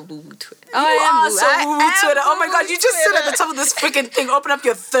 Panda's not woo-woo Twitter. You are so woo-woo Twitter. Oh my God, you just sit at the top of this freaking thing, open up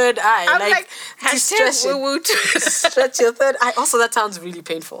your third eye. I'm like to stretch it. woo-woo Twitter. Stretch your third eye. Also, that sounds really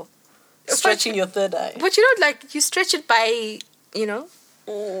painful. Stretching your third eye. But you don't you stretch it by,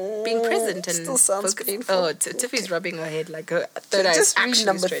 being present and Still sounds painful. Oh, Tiffy's rubbing her head like her third eye is Just read actually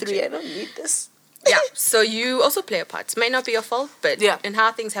number stretching. 3. I don't need this. Yeah. So you also play a part. It may not be your fault, but in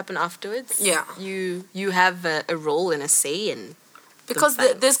how things happen afterwards. Yeah. You have a role and a say in. Because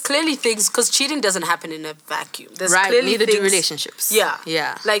there's clearly things, because cheating doesn't happen in a vacuum. There's Right, clearly neither do things, relationships. Yeah.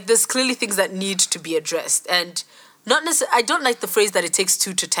 Yeah. Like, there's clearly things that need to be addressed. And not necessarily, I don't like the phrase that it takes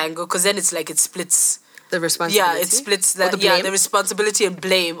 2 to tango, because then it's like it splits. The responsibility. Yeah, it splits Or that. The responsibility and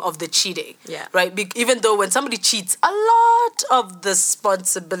blame of the cheating. Yeah. Right? Even though when somebody cheats, a lot of the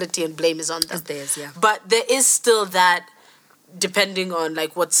responsibility and blame is on them. It's theirs, yeah. But there is still that, depending on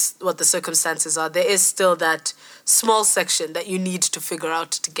like what the circumstances are, there is still that small section that you need to figure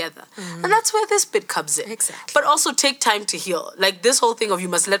out together. And that's where this bit comes in. Exactly. But also take time to heal. Like this whole thing of you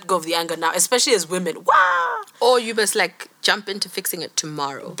must let go of the anger now, especially as women. Wow! Or you must jump into fixing it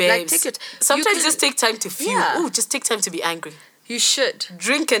tomorrow. Babes. Take it. Sometimes just take time to fume. Yeah. Ooh, just take time to be angry. You should.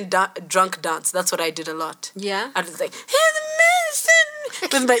 Drink and drunk dance. That's what I did a lot. Yeah. I was like, here's the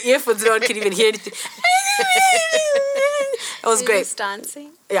medicine. With my earphones, no one can even hear anything. It was great. Just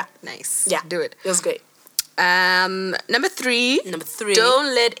dancing. Yeah. Nice. Yeah. Do it. It was great. Number 3. Number 3.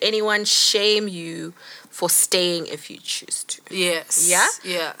 Don't let anyone shame you for staying if you choose to. Yes. Yeah?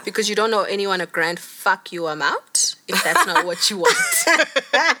 Yeah. Because you don't know anyone a grand fuck you, I'm out, if that's not what you want.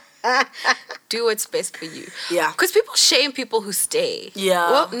 Do what's best for you. Yeah. Because people shame people who stay.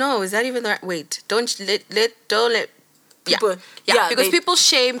 Yeah. Well, no, is that even the right? Wait, don't let People- Yeah. yeah, because they- people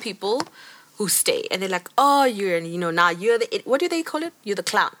shame people who stay, and they're like, oh, now you're the what do they call it? You're the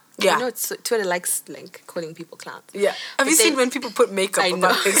clown. Yeah. I know Twitter likes like calling people clowns. Yeah. Have you seen when people put makeup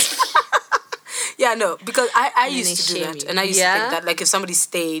about things? Yeah, no, because I used to do that. And I used to think that, like, if somebody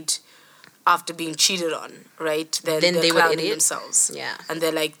stayed after being cheated on, right, then they're they clowning themselves. Yeah. And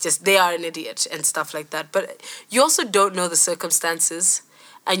they're like, they are an idiot and stuff like that. But you also don't know the circumstances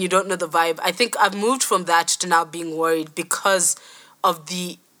and you don't know the vibe. I think I've moved from that to now being worried because of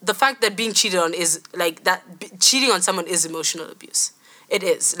the fact that being cheated on is, like, cheating on someone is emotional abuse. It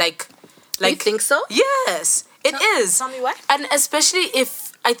is. Like you think so? Yes, it is. Tell me why. And especially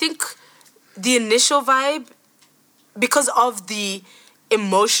if, I think, the initial vibe, because of the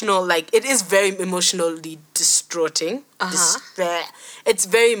emotional, like, it is very emotionally distraughting. It's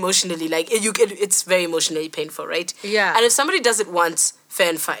very emotionally, like, it's very emotionally painful, right? Yeah. And if somebody does it once, fair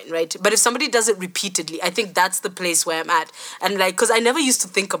and fine, right? But if somebody does it repeatedly, I think that's the place where I'm at. And, like, because I never used to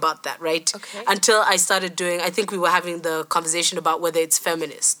think about that, right? Okay. Until I started doing, I think we were having the conversation about whether it's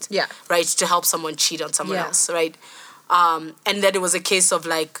feminist. Yeah. Right? To help someone cheat on someone else, right? And then it was a case of,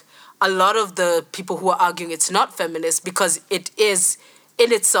 like, a lot of the people who are arguing it's not feminist because it is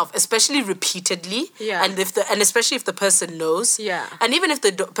in itself, especially repeatedly, and especially if the person knows, and even if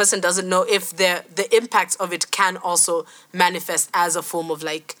the person doesn't know, if the impacts of it can also manifest as a form of,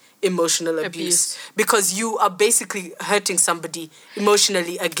 like, emotional abuse, because you are basically hurting somebody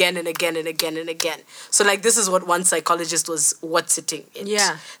emotionally again and again and again and again. So, like, this is what one psychologist was sitting in.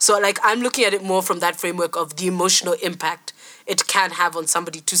 Yeah. So, like, I'm looking at it more from that framework of the emotional impact it can have on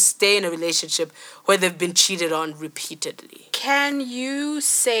somebody to stay in a relationship where they've been cheated on repeatedly. Can you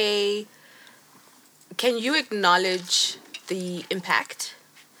acknowledge the impact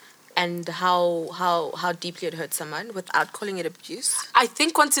and how deeply it hurts someone without calling it abuse? I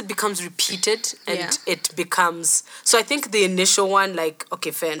think once it becomes repeated and it becomes... So I think the initial one, like,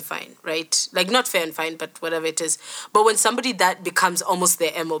 okay, fair and fine, right? Like, not fair and fine, but whatever it is. But when somebody that becomes almost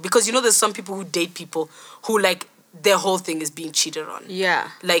their MO, because, you know, there's some people who date people who, like, their whole thing is being cheated on. Yeah.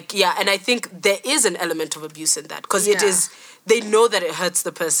 Like, yeah, and I think there is an element of abuse in that because it is... They know that it hurts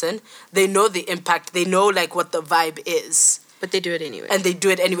the person. They know the impact. They know, like, what the vibe is. But they do it anyway. And they do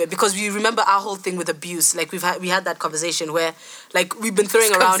it anyway because we remember our whole thing with abuse. Like, we had that conversation where, like, we've been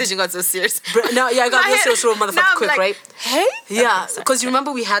throwing around... Conversation got so serious. No, yeah, I got real serious, motherfucker, quick, like, right? Hey? Yeah, because you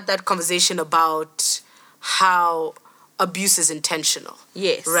remember we had that conversation about how abuse is intentional.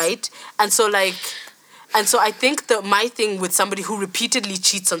 Yes. Right? And so, like... And so I think that my thing with somebody who repeatedly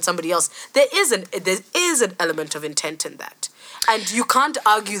cheats on somebody else, there is an element of intent in that. And you can't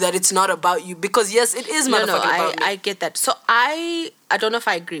argue that it's not about you because, yes, it is about me. I get that. So I don't know if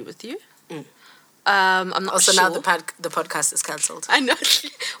I agree with you. I'm not also, sure. now the podcast is cancelled. I know.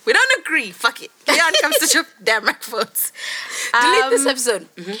 We don't agree. Fuck it. Leon comes to your damn microphones. Delete this episode.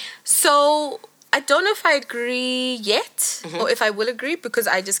 So I don't know if I agree yet or if I will agree because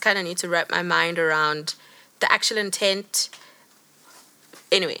I just kind of need to wrap my mind around the actual intent.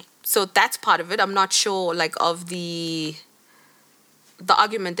 Anyway, so that's part of it. I'm not sure, like, of the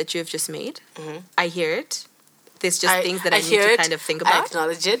argument that you've just made. I hear it. There's just things that I need to kind of think about. I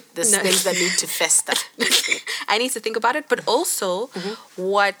acknowledge it. There's things that need to fester. I need to think about it. But also,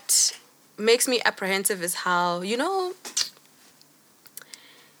 what makes me apprehensive is how, you know,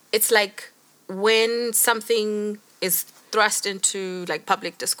 it's like when something is thrust into, like,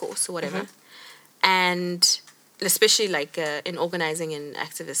 public discourse or whatever, and especially, like, in organizing and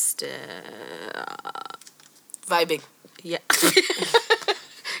activist... Vibing. Yeah.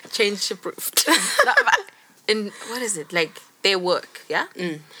 Change approved. In what is it, like, their work, yeah?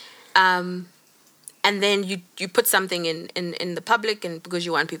 And then you put something in the public and because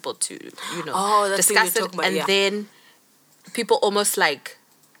you want people to, you know, discuss it, and then people almost, like,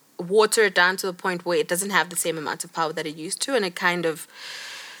 water it down to the point where it doesn't have the same amount of power that it used to, and it kind of...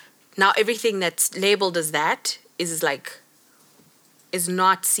 Now everything that's labeled as that is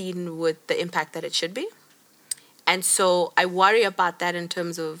not seen with the impact that it should be. And so I worry about that in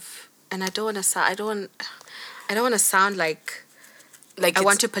terms of, and I don't want to sound like I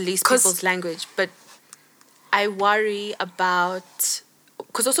want to police people's language, but I worry about,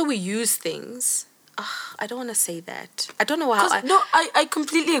 because also we use things. I don't want to say that. I don't know how. I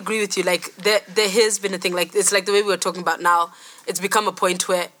completely agree with you. Like, there has been a thing, like, it's like the way we were talking about now. It's become a point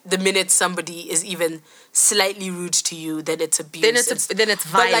where the minute somebody is even slightly rude to you, then it's abuse. Then it's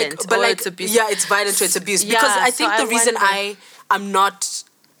violent. But like, it's abuse. Yeah, it's violent or it's abuse. Because I think the reason I am not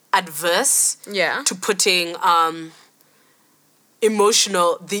adverse to putting the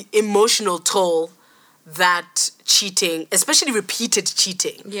emotional toll that cheating, especially repeated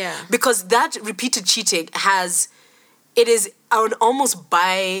cheating. Yeah. Because that repeated cheating it is an almost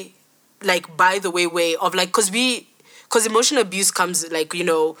by the way of, like, because because emotional abuse comes like, you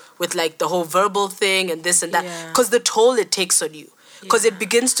know, with like the whole verbal thing and this and that, Yeah. because the toll it takes on you, because Yeah. it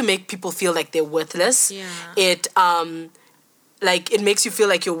begins to make people feel like they're worthless. Yeah. It like it makes you feel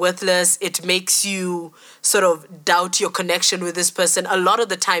like you're worthless. It makes you sort of doubt your connection with this person. A lot of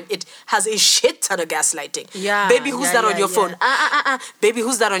the time it has a shit ton of gaslighting. Yeah, Baby, who's yeah, that on yeah, your yeah. phone? Baby,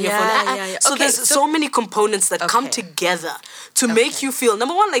 who's that on your phone? Yeah. So Okay, there's so many components that come Okay. together to make you feel,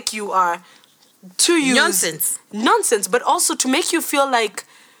 number one, like you are to use nonsense, but also to make you feel like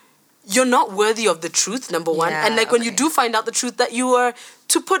you're not worthy of the truth, number one. Yeah, And like when you okay. do find out the truth, that you are,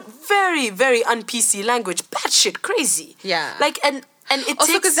 to put very, very un-PC language, batshit crazy. Yeah. Like, and it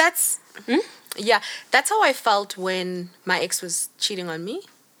Also, takes... because that's... Yeah, that's how I felt when my ex was cheating on me.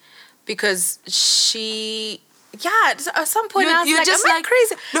 Because she... Yeah, at some point I was you're like, just am I like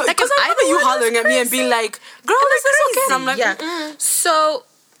crazy? No, like, because am I remember you the one who's hollering at me and being crazy? like, girl, Am I is this okay? And I'm like, yeah. So,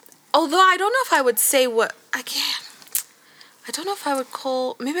 although I don't know if I would say what... I don't know if I would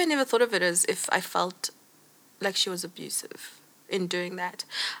call... Maybe I never thought of it as if I felt like she was abusive in doing that.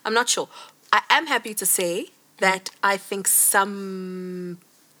 I'm not sure. I am happy to say that I think some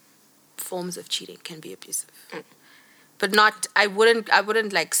forms of cheating can be abusive. But not... I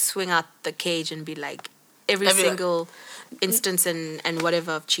wouldn't like swing out the cage and be like, every single instance and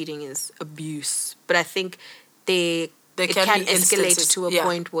whatever of cheating is abuse. But I think it can escalate to a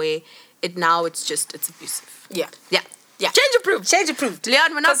point where it's abusive. Yeah. Yeah. Yeah. Change approved.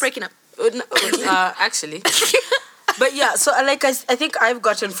 Leon, we're not breaking up. Actually. But yeah, so I think I've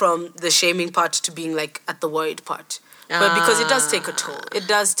gotten from the shaming part to being like at the worried part. But because it does take a toll. It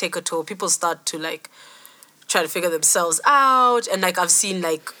does take a toll. People start to like try to figure themselves out. And like I've seen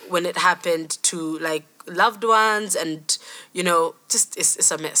like when it happened to like loved ones and, you know, just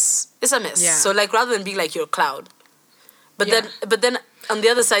it's a mess. It's a mess. Yeah. So like rather than being like you're a cloud. But then on the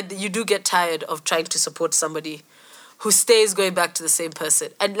other side, you do get tired of trying to support somebody who stays going back to the same person.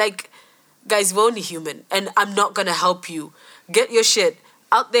 And like, guys, we're only human. And I'm not going to help you get your shit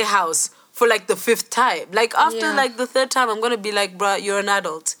out their house for like the 5th time. Like after like the 3rd time, I'm going to be like, bruh, you're an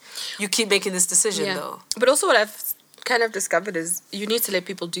adult. You keep making this decision though. But also what I've kind of discovered is you need to let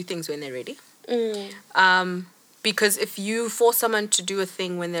people do things when they're ready. Because if you force someone to do a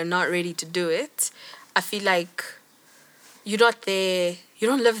thing when they're not ready to do it, I feel like you're not there, you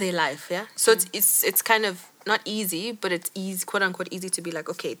don't live their life, yeah? So it's kind of not easy, but it's easy, quote unquote easy to be like,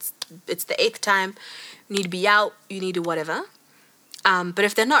 okay, it's the 8th time, you need to be out, you need to whatever. But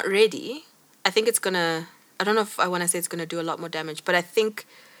if they're not ready, I think it's gonna, I don't know if I want to say it's gonna do a lot more damage, but I think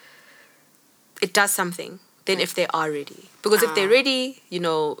it does something than if they are ready. Because if they're ready, you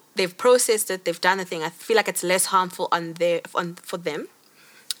know, they've processed it, they've done the thing, I feel like it's less harmful for them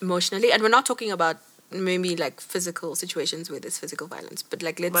emotionally. And we're not talking about maybe like physical situations where there's physical violence, but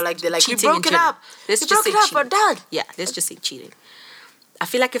like they're like we broke it up. Let's just say cheating. We're done. Yeah, let's just say cheating. I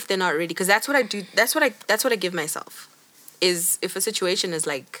feel like if they're not ready, because that's what I do. That's what I give myself. Is if a situation is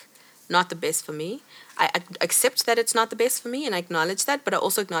like not the best for me, I accept that it's not the best for me, and I acknowledge that. But I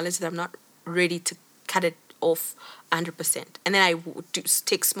also acknowledge that I'm not ready to cut it off 100%, and then I do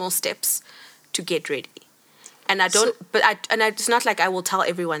take small steps to get ready. And I don't, it's not like I will tell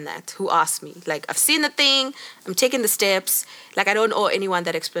everyone that who asks me. Like, I've seen the thing, I'm taking the steps. Like, I don't owe anyone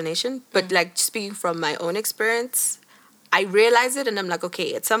that explanation. But, like, speaking from my own experience, I realize it and I'm like,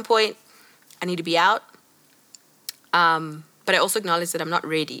 okay, at some point, I need to be out. But I also acknowledge that I'm not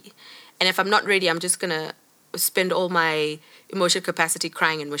ready. And if I'm not ready, I'm just going to spend all my emotional capacity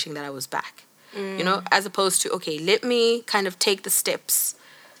crying and wishing that I was back. You know, as opposed to, okay, let me kind of take the steps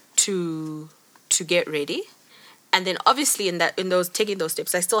to get ready. And then obviously in those taking those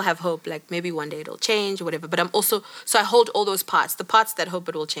steps, I still have hope, like maybe one day it'll change or whatever. But I'm also, so I hold all those parts, the parts that hope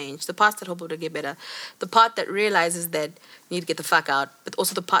it will change, the parts that hope it will get better, the part that realizes that I need to get the fuck out, but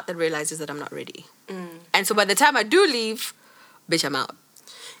also the part that realizes that I'm not ready. And so by the time I do leave, bitch, I'm out.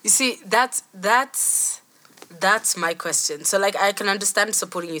 You see, that's my question. So like I can understand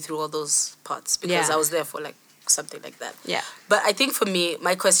supporting you through all those parts because I was there for like something like that. Yeah. But I think for me,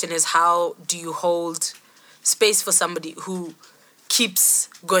 my question is, how do you hold space for somebody who keeps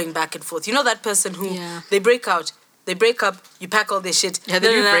going back and forth? You know that person who they break up, you pack all their shit. Yeah,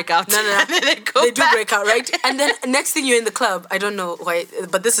 they do break out. No. They do break out, right? And then next thing you're in the club, I don't know why,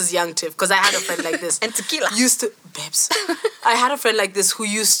 but this is young Tiff, because I had a friend like this. And tequila. I had a friend like this who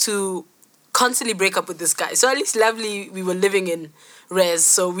used to constantly break up with this guy. So at least Lovely, we were living in res,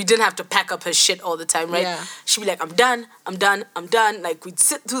 so we didn't have to pack up her shit all the time, right? Yeah. She'd be like, I'm done. Like, we'd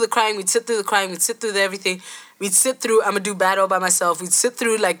sit through the crying, we'd sit through the everything. We'd sit through, I'm gonna do bad all by myself. We'd sit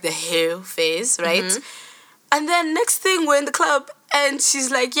through, like, the hair phase, right? Mm-hmm. And then next thing, we're in the club, and she's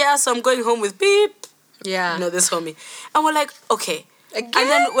like, yeah, so I'm going home with beep. Yeah. this homie. And we're like, okay. Again? And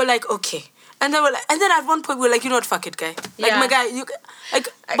then we're like, okay. And then at one point we're like, you know what, fuck it, guy. Like, my guy,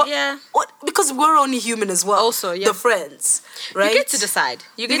 but yeah. What? Because we're only human as well. Also, yeah. The friends, right? You get to decide.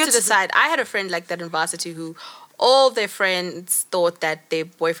 You get to decide. I had a friend like that in varsity who all their friends thought that their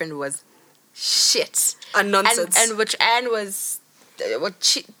boyfriend was shit. And nonsense. And which Anne was,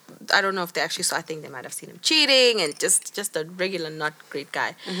 I don't know if they actually saw, I think they might have seen him cheating and just a regular not great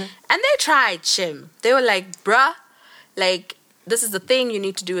guy. Mm-hmm. And they tried Shim. They were like, bruh, like, this is the thing, you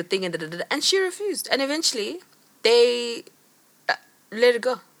need to do a thing, and she refused. And eventually, they let it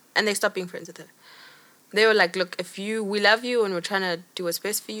go. And they stopped being friends with her. They were like, look, we love you and we're trying to do what's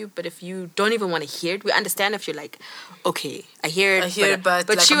best for you, but if you don't even want to hear it, we understand if you're like, okay, I hear it, but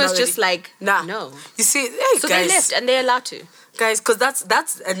like, she I'm was not just ready. like, nah. no. You see, So guys, they left and they're allowed to. Guys, because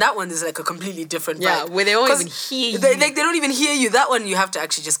and that one is like a completely different vibe. Yeah, where they don't even hear you. They don't even hear you. That one, you have to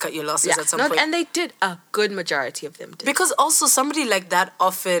actually just cut your losses at some point. And they did, a good majority of them did. Because also somebody like that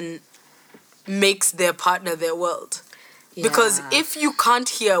often makes their partner their world. Yeah. Because if you can't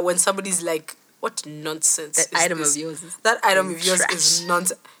hear when somebody's like, what nonsense that is item this? of yours is that item of yours trash. is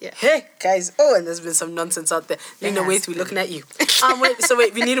nonsense. Yeah. Hey, guys. Oh, and there's been some nonsense out there. Lena, wait, we're looking at you.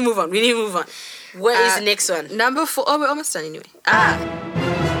 Wait, we need to move on. Where is the next one? Number 4. Oh, we're almost done anyway.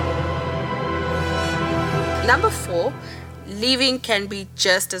 Number 4, leaving can be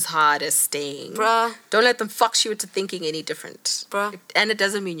just as hard as staying. Bruh. Don't let them fox you into thinking any different. Bruh. And it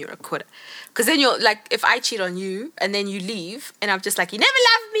doesn't mean you're a quitter. Because then you're like, if I cheat on you and then you leave and I'm just like, you never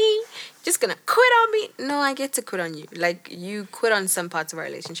loved me, you're just going to quit on me. No, I get to quit on you. Like, you quit on some parts of our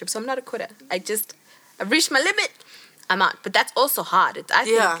relationship. So I'm not a quitter. I've reached my limit. I'm out. But that's also hard. I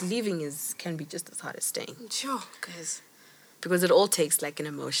think leaving can be just as hard as staying. Sure, guys. Because it all takes like an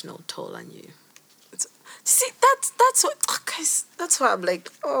emotional toll on you. See, that's what, guys, that's why I'm like,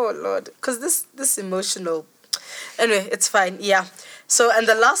 oh Lord, because this emotional, anyway, it's fine, yeah. So, and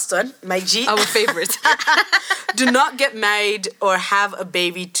the last one, my G. Our favorite. Do not get married or have a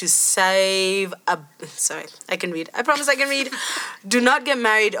baby to save a, sorry, I can read. I promise I can read. Do not get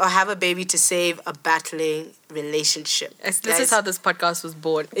married or have a baby to save a battling relationship. This is how this podcast was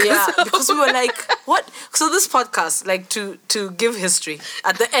born. Yeah, because we were like, what? So this podcast, like to give history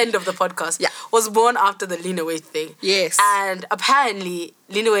at the end of the podcast, was born after the Lena Waithe thing. Yes. And apparently,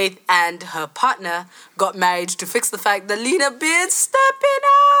 Lena Waithe and her partner got married to fix the fact that Lena been stepping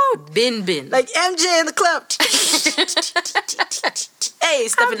out. Been. Like MJ in the club. Hey,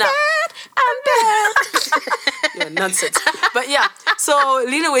 stepping out. I'm bad. Yeah, nonsense. But yeah, so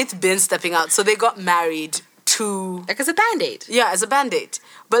Lena Waithe been stepping out. So they got married to... Like as a Band-Aid. Yeah, as a Band-Aid.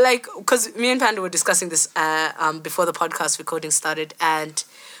 But like, because me and Panda were discussing this before the podcast recording started, and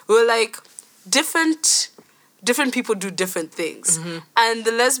we were like, different people do different things. Mm-hmm. And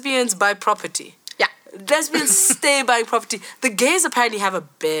the lesbians buy property. Yeah. Lesbians stay buying property. The gays apparently have a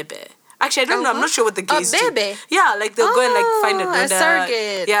baby. Actually, I don't know. I'm not sure what the gays do. A baby? Yeah, like they'll go and like find a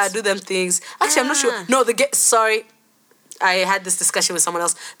surrogate. Yeah, do them things. Actually, I'm not sure. No, sorry. I had this discussion with someone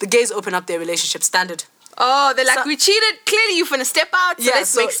else. The gays open up their relationship standard. Oh, they're like, we cheated. Clearly, you finna step out. So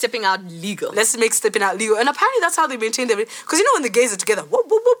let's make stepping out legal. Let's make stepping out legal. And apparently, that's how they maintain their... Because you know when the gays are together...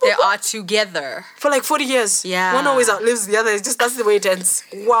 They are together. For like 40 years. Yeah. One always outlives the other. It's just, that's the way it ends.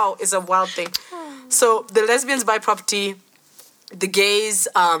 Wow, it's a wild thing. So, the lesbians buy property. The gays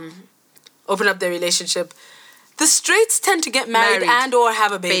open up their relationship. The straights tend to get married and or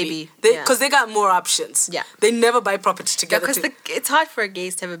have a baby. Because they got more options. Yeah. They never buy property together. Because it's hard for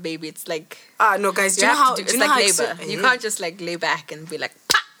gays to have a baby. It's like... no, guys, do you know how... It's like labor. You can't just like lay back and be like...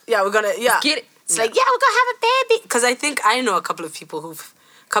 Pah! Yeah, we're gonna... Yeah. Get it. It's like, yeah, we're gonna have a baby. Because I know a couple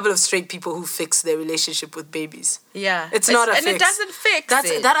of straight people who fix their relationship with babies. Yeah. It's not a fix. And it doesn't fix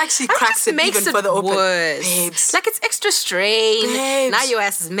it. That actually cracks it even for the open. Worse. Babes. Like, it's extra strain. Babes. Now your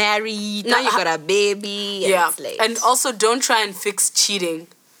ass is married. Now you got a baby. And it's late. And also, don't try and fix cheating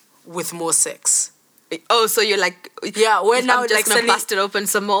with more sex. Oh, so you're like... Yeah, we're now just like... gonna bust it open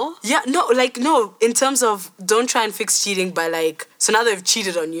some more? Yeah, no, in terms of don't try and fix cheating by like... So now they've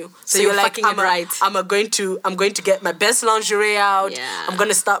cheated on you. So you're like, I'm going to get my best lingerie out. Yeah. I'm going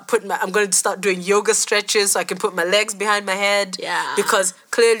to start doing yoga stretches so I can put my legs behind my head. Yeah. Because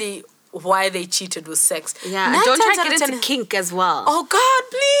clearly why they cheated was sex. Yeah. And don't try to get into kink as well. Oh God,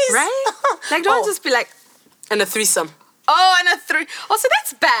 please. Right? Like don't just be like... And a threesome. Oh, and a three... Oh, so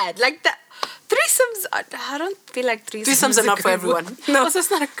that's bad. Like that... Threesomes, I don't feel like threesomes are not for everyone. No, also,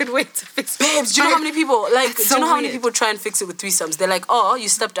 it's not a good way to fix. Babes, do you know how many people how many people try and fix it with threesomes? They're like, oh, you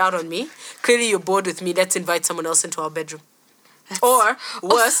stepped out on me. Clearly, you're bored with me. Let's invite someone else into our bedroom. Or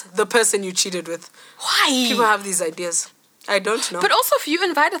worse, the person you cheated with. Why? People have these ideas. I don't know. But also, if you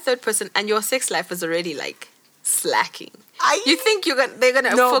invite a third person and your sex life is already like slacking, you think they're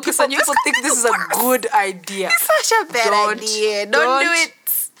gonna focus on you? People think this is a good idea. It's such a bad idea. Don't do it.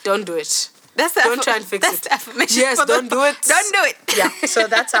 Don't do it. Don't try and fix that's it. The affirmation. Yes, don't do it. Don't do it. Yeah. So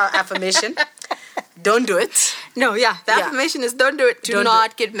that's our affirmation. Don't do it. No, the affirmation is don't do it. Do Don't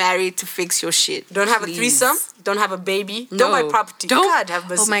not get married to fix your shit. Don't have please. a threesome. Don't have a baby. No. Don't buy property. Don't. God have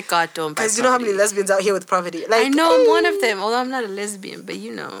mercy. Oh my God, don't buy property. Because you know how many lesbians out here with property. Like, I know I'm one of them, although I'm not a lesbian, but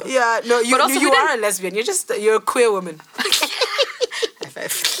you know. Yeah, no, you are a lesbian. You're a queer woman.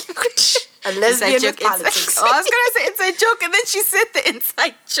 A lesbian with politics. I was going to say inside joke, and then she said the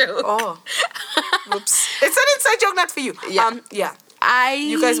inside joke. Oh. Whoops. It's an inside joke, not for you. Yeah.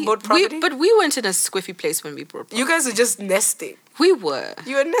 You guys bought property? But we weren't in a squiffy place when we bought property. You guys were just nesting. We were.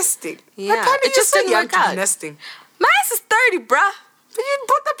 You were nesting. Yeah. It just didn't work out. Nesting. My ass is 30, bruh. But you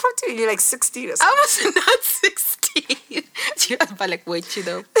bought that property when you're like 16 or something. I was not 16. But like, wait, you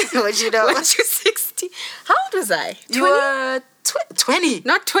know. What you know? Weren't you 60? How old was I? 20? You were 20.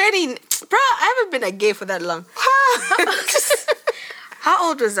 Not 20. Bruh, I haven't been a gay for that long. How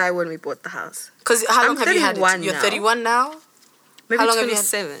old was I when we bought the house? Because how long have you had it? You're now. 31 now? Maybe how long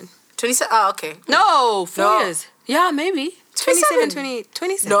 27. Have you had? 27? Oh, okay. No, 4 years. Yeah, maybe. 27.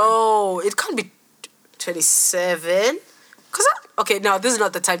 27. No, it can't be 27. Okay, now this is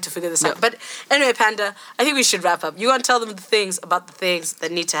not the time to figure this out. But anyway, Panda, I think we should wrap up. You want to tell them the things about the things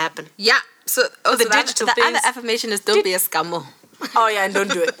that need to happen. Yeah. So the digital the things. other affirmation is don't be a scammer. Oh yeah, and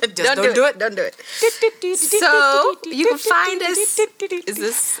don't do it. Just don't do it. Don't do it. So you can find us. Is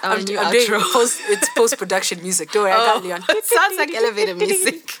this our new outro? It's post-production music. Don't worry, I got Leon. It sounds like elevator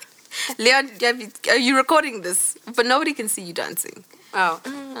music. Leon, are you recording this? But nobody can see you dancing. Oh.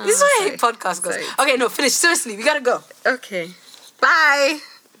 This is why I hate podcast goes. Okay, no, finish. Seriously, we gotta go. Okay. Bye.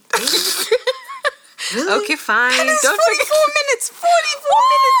 Really? Okay, fine. Don't 44 minutes. 44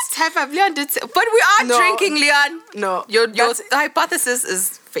 minutes. High five. Leon did say, but we are drinking, Leon. No. Your hypothesis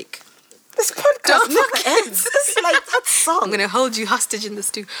is fake. This podcast never ends. It's like that song. I'm gonna hold you hostage in this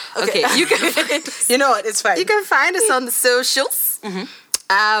too. Okay, you can find us. You know what? It's fine. You can find us on the socials. You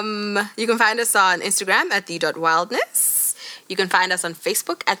can find us on Instagram at the.wildness. You can find us on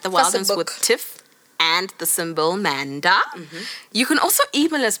Facebook at the Wildness with Tiff and the symbol Manda. You can also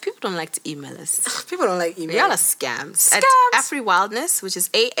email us. People don't like to email us. People don't like email. Y'all are scams. At AfriWildness, which is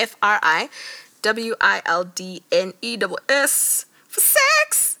AFRIWildness for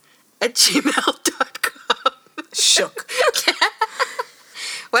sex @gmail.com. Shook.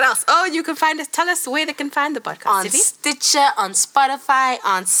 What else? Oh, you can find us. Tell us where they can find the podcast. On Stitcher, on Spotify,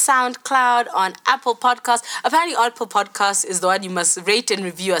 on SoundCloud, on Apple Podcasts. Apparently, Apple Podcasts is the one you must rate and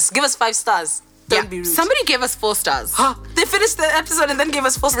review us. Give us 5 stars. Don't be rude. Somebody gave us 4 stars. Huh? They finished the episode and then gave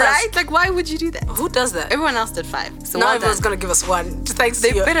us 4 stars. Right? Like, why would you do that? Who does that? Everyone else did 5. So now everyone's going to give us 1. Thanks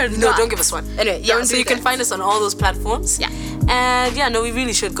they to you. better No, not. don't give us 1. Anyway, so you can find us on all those platforms. Yeah. And we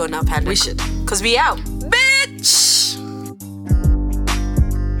really should go now, Panda. We should. Because we out. Bitch!